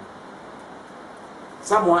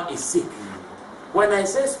 Someone is sick. When I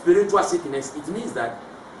say spiritual sickness, it means that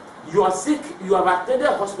you are sick, you have attended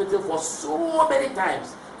a hospital for so many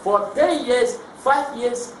times, for 10 years, 5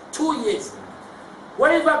 years, 2 years.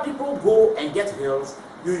 Wherever people go and get healed,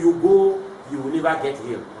 you go, you will never get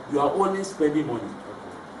healed. You are only spending money.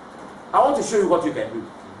 I want to show you what you can do.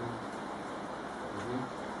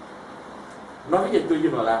 Nothing is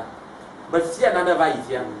doing all that. But see another vai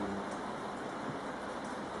here.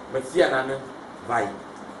 But see another vai.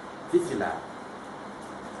 Fifila.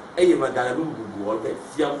 Eye magala bubu olbe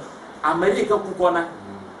fiam. America kukona.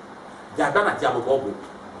 Jadana tiabo bobo.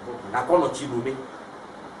 Na kono chinume.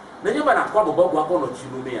 Na nyeba na kwa bobo akono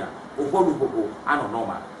chinume a. Ogonu bobo ano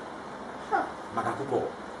normal. Makakuko.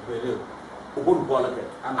 Bele. Obo Bola.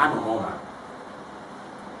 Ano Moma.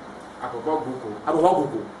 Apopo Buko. Abo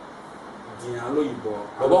Buko. Dialo Ibo.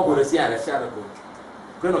 Obo Go see ala. Sharabo.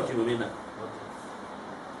 Kweno Kinumina.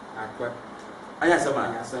 Akwa.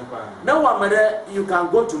 Ayasempa. Now, mother, you can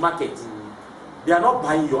go to market. They are not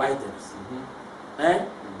buying your items.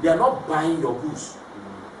 They are not buying your goods.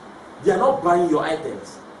 They are not buying your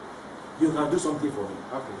items. You can do something for me.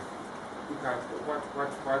 Okay. You can,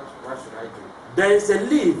 what should I do? There is a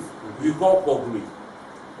leaf we call poguli.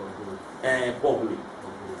 Poguli.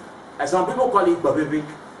 And some people call it babibi.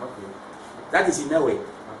 Okay. That is in a way. Okay.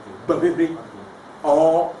 Babibi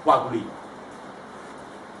or poguli.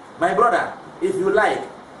 My brother, if you like,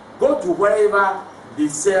 go to wherever they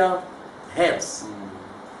sell herbs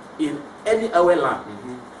in any our land.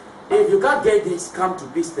 If you can't get this, come to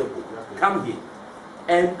this temple. Come here.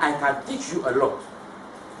 And I can teach you a lot.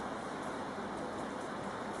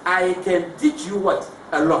 I can teach you what?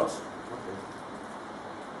 A lot. Okay.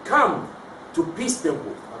 Come to Peace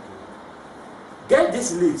Temple. Okay. Get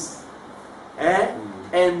these leaves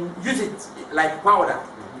and use it like powder.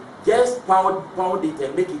 Just pound it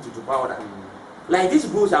and make it into powder. Like this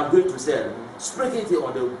bush I'm going to sell, sprinkle it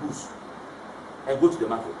on the bush and go to the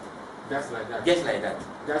market. Just like that. Just like that.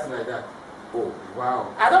 Just like that. Oh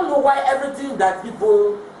wow! I don't know why everything that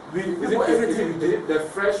people is it the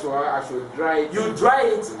fresh one? I should dry it. You dry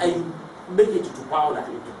it and you make it into powder.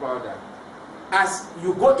 Into powder. As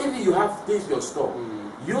you go, if you have things in your store,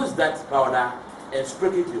 use that powder and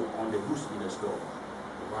sprinkle it on the bush in the store.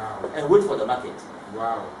 Wow! And wait for the market.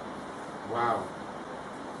 Wow! Wow!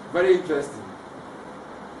 Very interesting.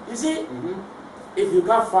 You see, if you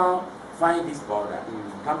can't find this powder,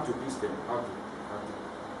 come to this temple.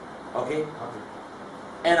 Okay?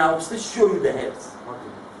 And I will still show you the herbs.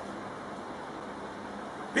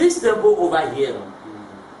 This temple over here,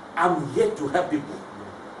 I'm here to help people.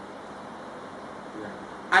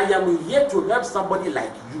 I am here to help somebody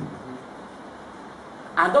like you.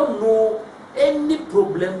 I don't know any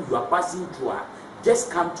problem you are passing through. Just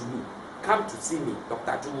come to me. Come to see me,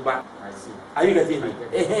 Dr. Atuguba. I see. Are you getting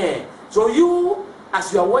me? So you,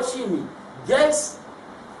 as you are watching me, just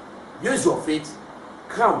use your faith.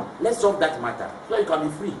 Come, let's solve that matter so you can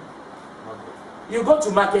be free. Okay. You go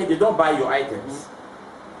to market, they don't buy your items.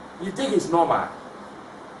 You think it's normal.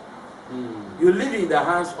 You live in the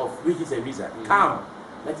hands of witches and wizards. Come,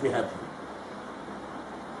 let me help you.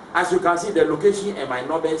 As you can see, the location and my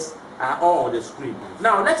numbers are all on the screen.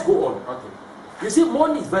 Now let's go on. Okay. You see,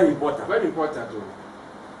 money is very important. Very important too.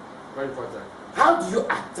 Very important. How do you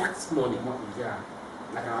attract money? Yeah.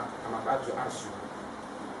 Like I'm about to ask you.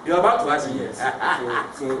 You're about to ask me? Yes.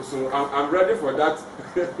 so I'm ready for that.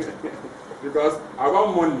 Because I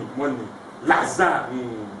want money.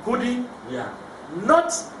 Lazan. Kudi. Yeah. Not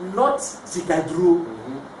Sikadru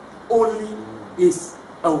only is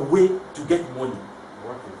a way to get money.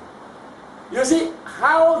 Okay. You see,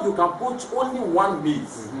 how you can put only one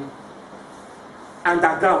maize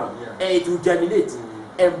underground and it will germinate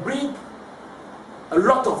and bring a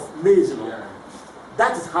lot of maize, you know. Yeah.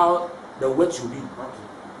 That is how the work should be.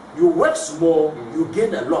 Okay. You work small, you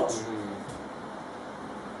gain a lot.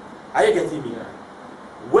 Are you getting me? Yeah.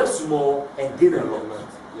 Work small and gain a lot.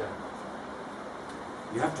 Yeah.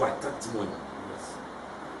 You have to attract money. Yes.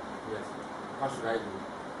 Yes. What should I do?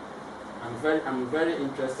 I'm very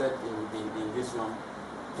interested in this one.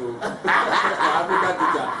 To African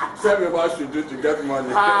teacher, tell me what I should do to get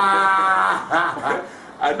money.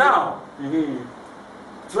 And now,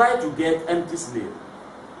 try to get empty snail.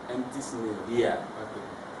 Empty snail. Yeah. Okay.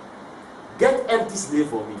 Get empty snail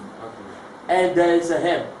for me. Okay. And there is a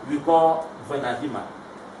herb we call Venavima.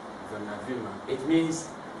 Venavima. It means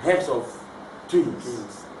herbs of twins.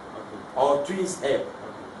 Okay. Or twins herb. Okay.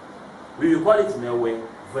 We will call it in a way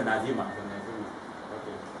Venavima.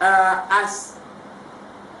 Okay. As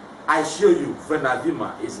I show you,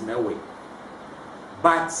 Venavima is in a way.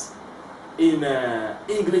 But in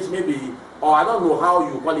English maybe, or I don't know how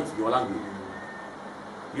you call it in your language.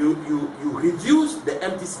 You reduce the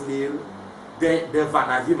empty snail, the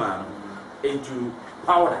Venavima, into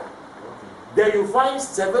powder. Okay. Then you find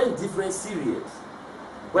 7 different cereals.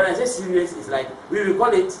 When I say cereals, it's like we will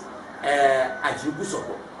call it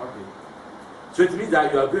Atuguba. Okay. So it means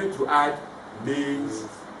that you are going to add maize,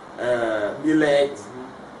 millet,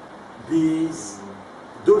 beans,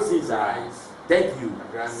 those things are. Thank you.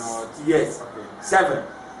 Granules. Yes. Okay. 7.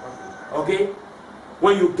 Okay.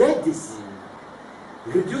 When you get this,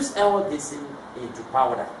 reduce all this into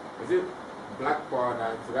powder. Is it black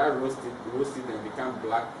powder? Should I roast it and become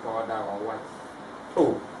black powder or what?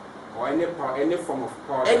 Oh. Or any form of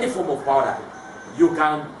powder? Any form of powder. You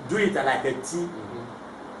can do it like a tea.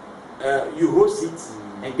 You roast it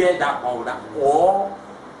and get that powder, or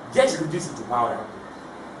just reduce it to powder.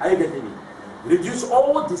 Are you getting me? Reduce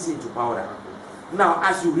all this into powder. Now,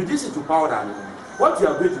 as you reduce it to powder, what you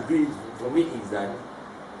are going to do for me is that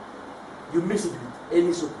you mix it with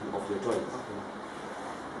any soap of your choice.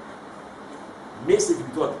 Mix it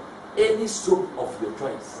with what? Any soap of your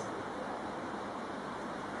choice.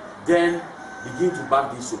 Then begin to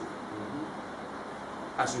bath this soap.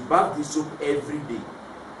 As you bath this soap every day,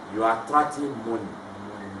 you are attracting money.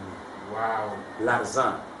 Wow.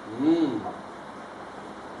 L'argent.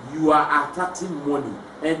 You are attracting money.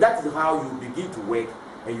 And that is how you begin to work,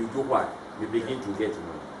 and you do what? You begin to get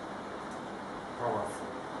money. Powerful.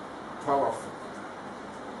 Powerful.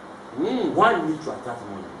 One needs to attract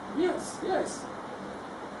money. Yes, yes.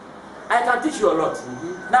 I can teach you a lot.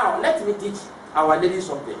 Now, let me teach our ladies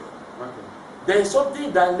something. Okay. There is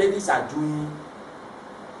something that ladies are doing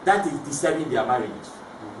that is disturbing their marriage.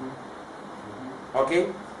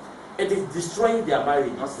 Okay? It is destroying their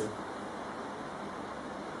marriage. Okay.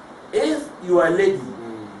 If you are a lady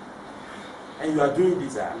and you are doing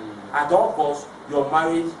this, at all costs, your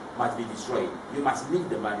marriage must be destroyed. You must leave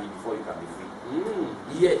the marriage before you can be free.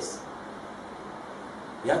 Yes.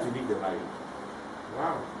 You have to leave the marriage.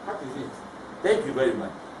 Wow. What is it? Thank you very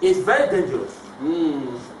much. It's very dangerous.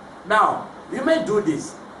 Now, women do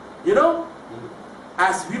this. You know,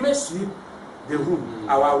 as women sweep the room,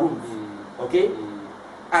 our rooms, okay?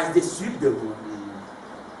 As they sweep the room,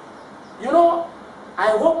 you know,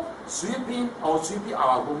 I hope sweeping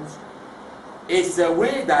our rooms is a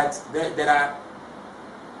way that there are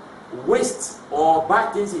waste or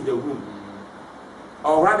bad things in the room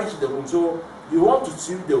or rubbish in the room. So you want to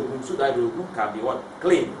sweep the room so that the room can be what?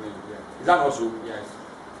 Clean. Is that also? Yes.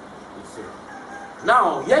 It's so.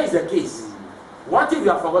 Now, here is the case. One thing we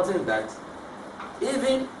have forgotten is that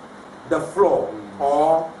even the floor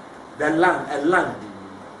or the land,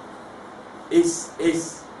 is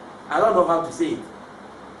I don't know how to say it.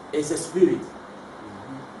 It's a spirit.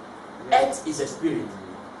 Earth is a spirit.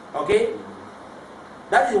 Okay?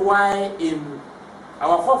 That is why in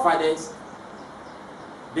our forefathers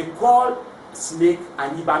they call snake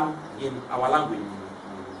anibam in our language.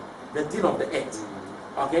 The thing of the earth.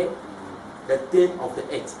 Okay? The thing of the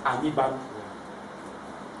earth, anibam.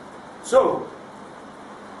 So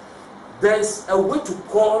there's a way to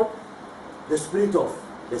call the spirit of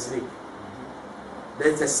the snake.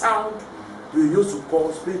 There's a sound you use to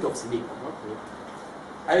call spirit of snake.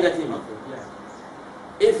 Are you getting me? Yeah.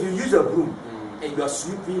 If you use a broom and you are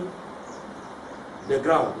sweeping the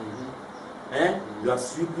ground, you are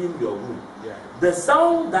sweeping your room. Yeah. The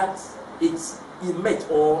sound that it emits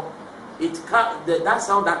or that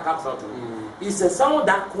sound that comes out is a sound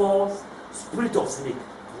that calls spirit of snake.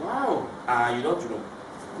 Wow. You don't know?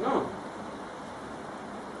 No.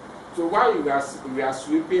 So while you are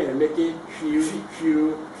sweeping and making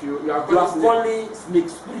you are calling snake,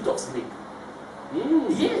 spirit of snake.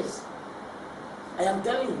 Yes. I am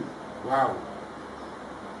telling you. Wow.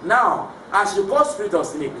 Now, as you call spirit of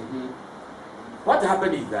snake, what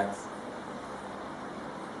happened is that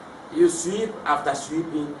you sweep, after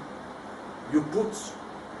sweeping, you put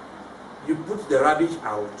the rubbish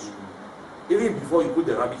out. Even before you put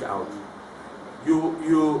the rubbish out,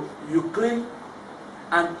 you clean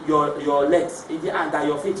and your legs under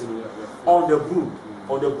your feet, on the broom,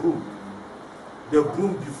 the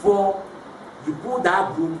broom before you put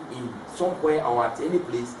that broom in somewhere or at any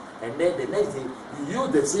place, and then the next day you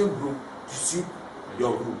use the same broom to sweep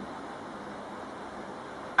your room.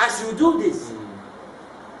 As you do this,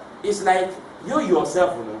 it's like you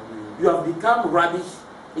yourself, you have become rubbish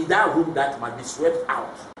in that room that must be swept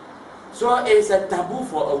out. So it's a taboo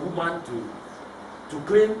for a woman to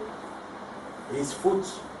clean his foot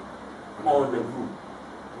on the broom.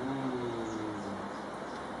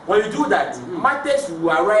 When you do that, matters will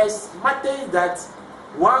arise, matters that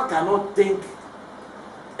one cannot think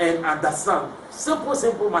and understand.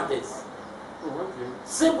 Simple matters.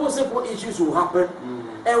 Simple issues will happen,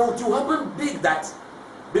 and it will happen big that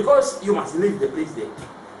because you must leave the place there.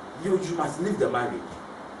 You must leave the marriage.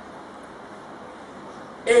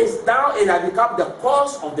 It has become the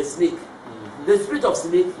cause of the snake. The spirit of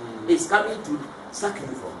snake is coming to suck you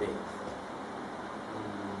from there.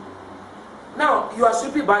 Now you are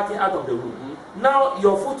sweeping back out of the room. Now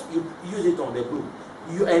your foot, you use it on the broom.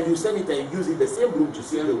 You send it and use it the same broom to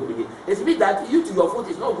sweep the room again. It means that your foot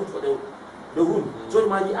is not good for the room, so you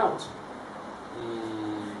might be out.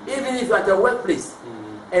 Even if you are at a workplace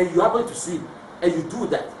and you happen to sweep and you do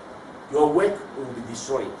that, your work will be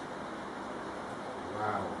destroyed.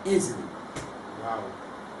 Wow. Easily. Wow.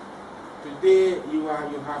 today you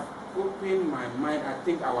have opened my mind. I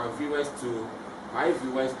think my viewers to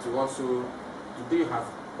also, today you have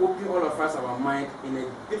opened all of us our mind in a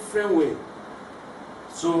different way.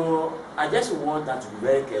 So I just want that to be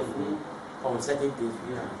very careful on certain things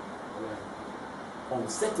we do. On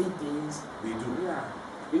certain things we do. Yeah.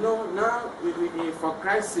 You know, now we for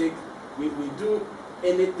Christ's sake, we do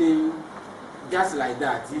anything just like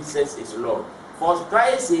that. Jesus is Lord. For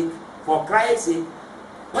Christ's sake,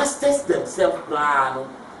 pastors themselves plan,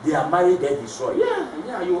 they are married, they destroy.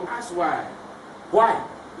 Yeah, you ask why. Why?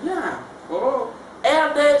 Yeah. Oh.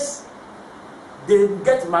 Elders, they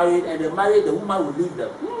get married and they marry, the woman will leave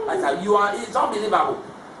them. I said, it's unbelievable.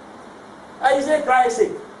 I say Christ's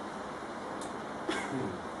sake.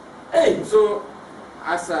 Hey, so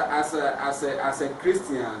as a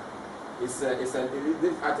Christian, it's a I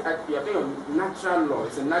think of natural law.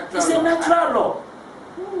 It's a natural law.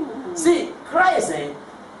 See, Christ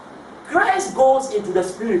goes into the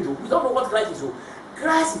spirit. We don't know what Christ is.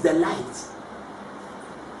 Christ is the light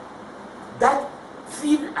that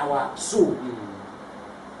feeds our soul.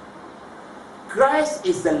 Christ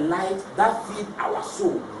is the light that feeds our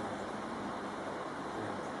soul.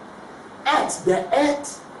 The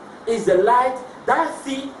earth is the light that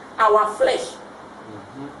feeds our flesh.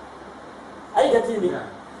 Are you getting me? Yeah.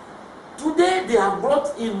 Today they have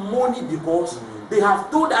brought in money because they have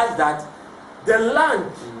told us that the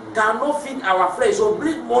land cannot feed our flesh. So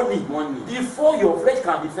bring money before your flesh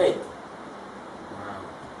can be fed. Wow.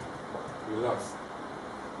 You lost.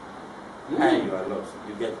 And you are lost.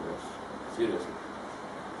 You get lost. Seriously.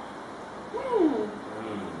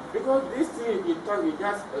 Because this thing you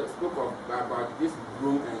just spoke about this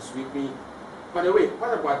broom and sweeping. By the way,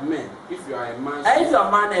 what about men? If you are a man, and if you are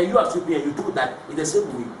a man and you are sweeping and you do that in the same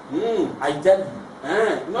way, I tell you,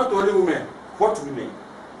 not only women. What women?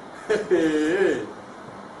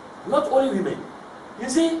 Not only women. You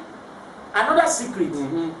see, another secret,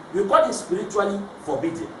 we call it spiritually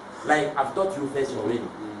forbidden. Like I've taught you first already.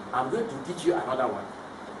 I'm going to teach you another one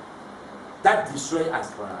that destroy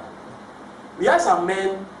us. We have some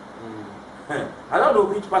men. I don't know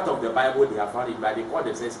which part of the Bible they have found it, but they call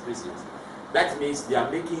themselves Christians. That means they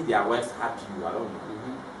are making their wives happy. I don't know.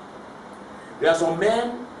 There are some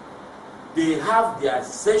men, they have their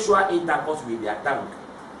sexual intercourse with their tongue.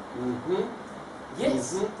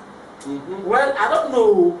 Yes. Well, I don't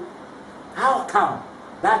know how come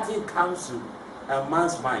that thing comes to a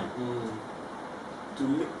man's mind. To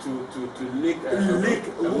lick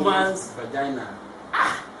a woman's vagina.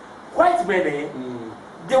 White men,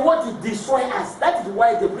 they want to destroy us. That is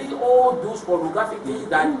why they bring all those pornographic things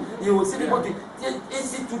that you will see people to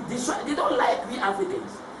destroy. They don't like we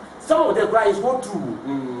Africans. Some of them cry is not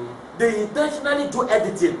true. They intentionally do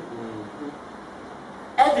editing.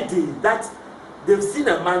 Editing that they've seen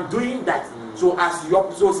a man doing that. So as your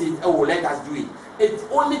episode says, oh, let us do it. It's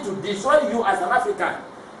only to destroy you as an African.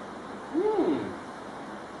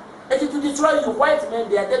 It is to destroy you. White men,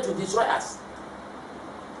 they are there to destroy us.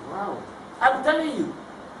 Wow. I'm telling you.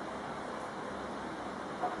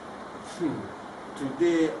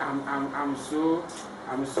 Today I'm so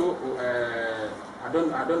I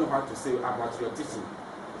don't know how to say about your teaching.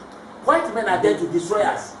 White men are there to destroy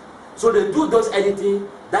us. So they do those editing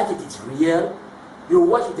that it is real. You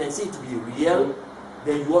watch it and see it to be real.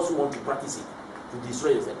 Then you also want to practice it to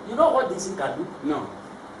destroy yourself. You know what this thing can do? No.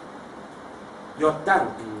 Your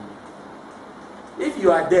tongue. If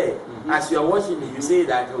you are there as you are watching me, you say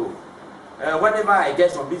that whenever I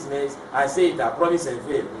get some business, I say it, I promise and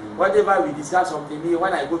fail. Whenever we discuss something,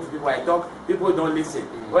 when I go to people, I talk, people don't listen.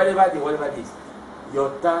 Whatever it is,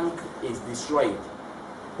 your tongue is destroyed.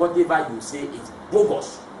 Whatever you say is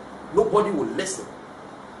bogus. Nobody will listen.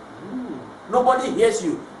 Nobody hears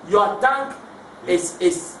you. Your tongue is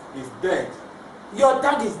dead. Your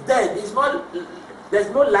tongue is dead. It's not. There's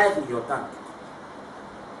no life in your tongue.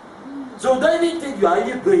 So don't even think you are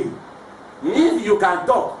even praying. If you can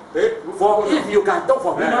talk, if you can talk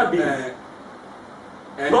for human beings,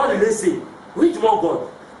 God listen. Which more God?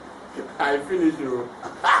 I finish you.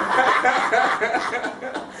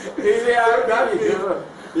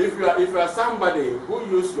 If you are somebody who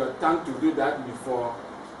used your tongue to do that before,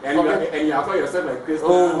 and you call yourself a Christian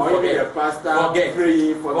or even a pastor,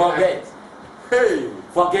 praying, forget. Hey,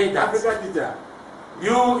 forget that. African teacher.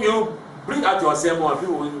 You bring out your sermon.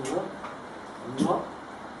 People will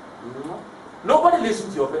nobody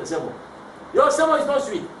listens to your sermon. Your sermon is not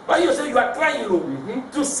sweet, but you say you are trying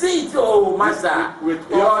to see it. Oh, master,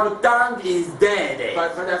 your tongue is dead.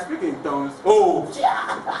 But I speak in tongues. Oh,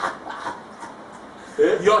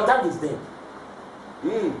 your tongue is dead.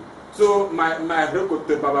 So So my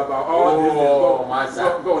rokoto baba God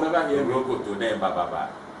will never hear me. Rokoto ne baba.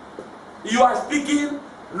 You are speaking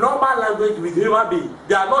normal language with human being.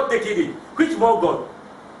 They are not taking it. Which more God?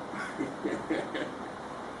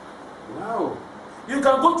 Wow. You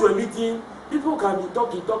can go to a meeting, people can be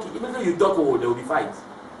talking. Even though you talk, oh, there will be fights.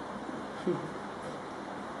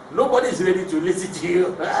 Nobody is ready to listen to you.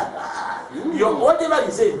 Whatever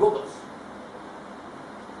you say is bogus.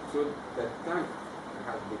 So the tank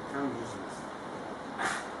has become useless.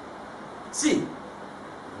 See,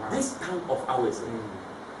 this tank of ours,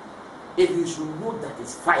 if you should know that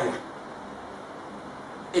it's fire,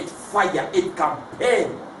 it can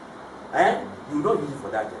burn, you don't use it for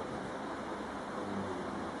that.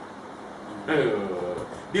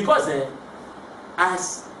 Because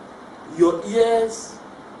as your ears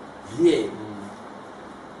hear,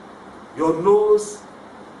 your nose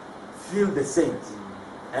feel the scent,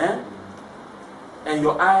 and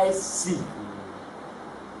your eyes see,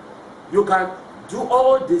 you can do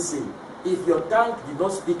all this thing. If your tongue did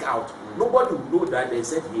not speak out, nobody will know that they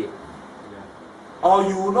said here. Or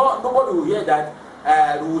you will not, nobody will hear that,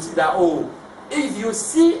 will see that, oh, if you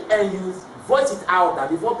see and you voice it out, and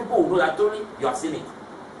before people will know that only you have seen it.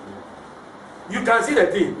 You can see the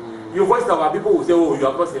thing. You voice it out, and people will say, oh, you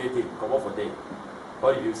have not seen anything. Come on for them.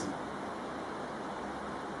 What did you see?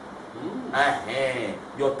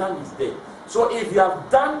 Your tongue is dead. So if you have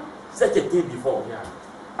done such a thing before,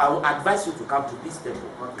 I will advise you to come to this temple.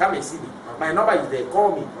 Come and see me. My number is there.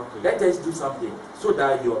 Call me. Let us do something so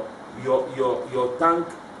that your tongue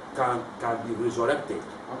can be resurrected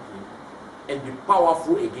and be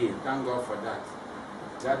powerful again. Thank God for that.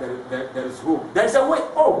 There is hope. There is a way.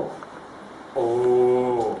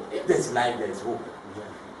 If there's life, there is hope.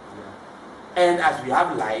 And as we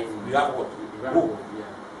have life, we have what? Hope.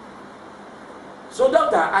 So,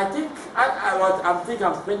 doctor, I think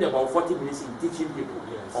I'm spending about 40 minutes in teaching people,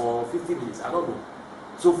 or 50 minutes, I don't know,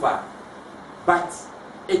 so far. But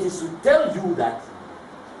it is to tell you that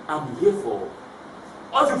I'm here for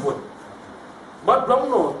everybody. But don't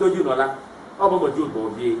know, told you no la. How about you go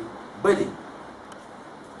here, buddy?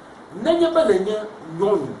 Nanya balenya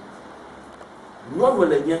non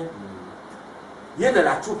walenya. Yena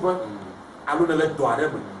la chupa, aluna le doare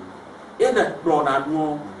man. Yena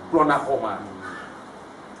plona homa.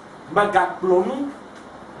 Maga plonu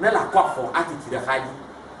na la kwafo atitire haji.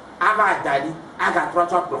 Aga dadi, aga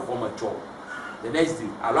trotwa plofoma cho. The next day,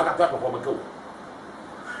 I look at that plofoma ko.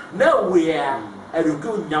 Nowhere, I will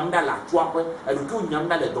go nyamda la chwape, I will go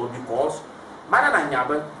nyamda le don because mana na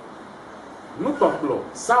nyabe no toklo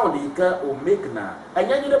sound ika o make na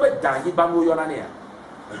anya ni be dan yi bam yo na ne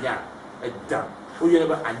anya e dan o yo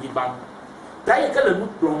be anyi bam dai ka le no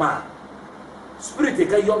ploma spirit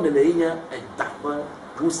ka yo ne le nya e dafa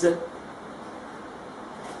wuse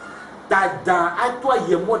da atwa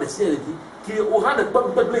ye mo de seredi ki o ha de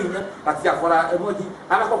gbegbe nya ati afora e mo di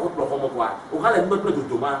ala ko plofoma kwa o ha le mbe do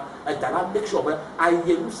doma e da la make sure be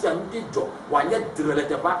aye wuse am de jo wa nya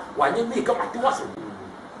direlete ba wa nya mi ka mati wase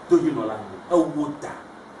do you know la awuta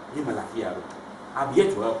ni malafia ro I'm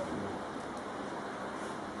here to help you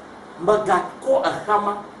mbaga ko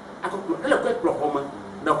ahama akoko ele ko plofoma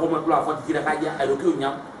na ko mo plafo di kira kaja e ko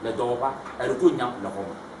nyam le doba e ko nyam le ko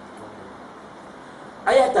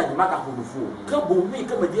ayata di maka hunufu ke bomi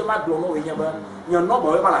ke medie ma do no nya ba nya no ba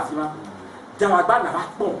we bala fima jama ba na ba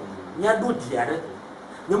pon nya do diare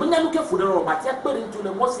nya mo nya no ke fu de ro ba ti akpere ntu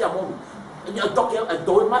le mo si amomi nya doke e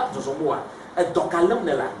do ma to so mo a e dokalem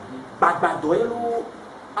ne la ba do yelo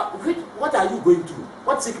what are you going through?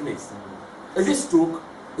 What sickness? Is it stroke?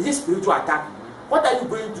 Is it spiritual attack? What are you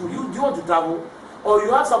going through? Do you want to travel, or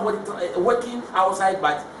you have somebody working outside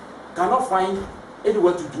but cannot find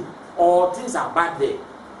anywhere to do, or things are bad there?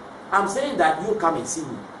 I'm saying that you come and see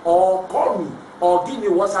me, or call me, or give me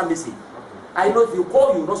WhatsApp message. I know if you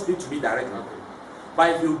call, you will not speak to me directly.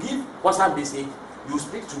 But if you give WhatsApp message, you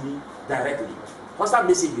speak to me directly. WhatsApp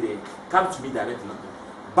message there, come to me directly.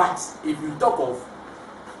 But if you talk of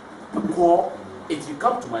call, it will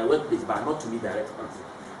come to my workplace, but not to me directly.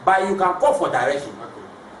 But you can call for direction.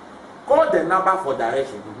 Call the number for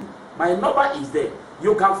direction. My number is there.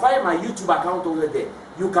 You can find my YouTube account over there.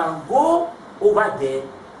 You can go over there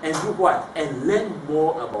and do what? And learn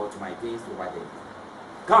more about my things over there.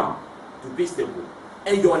 Come to Peace Temple,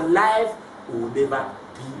 and your life will never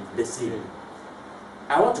be the same.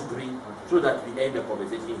 I want to pray so that we end the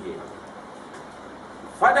conversation here.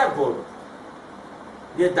 Father God,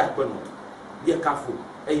 dear Dakpano, dear Kafu,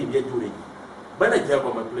 and dear Duregi, Bana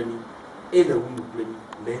Jabama Plany, and a wound plany,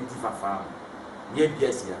 Lenti Fafam, dear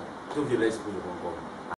Jessia, to the rest of the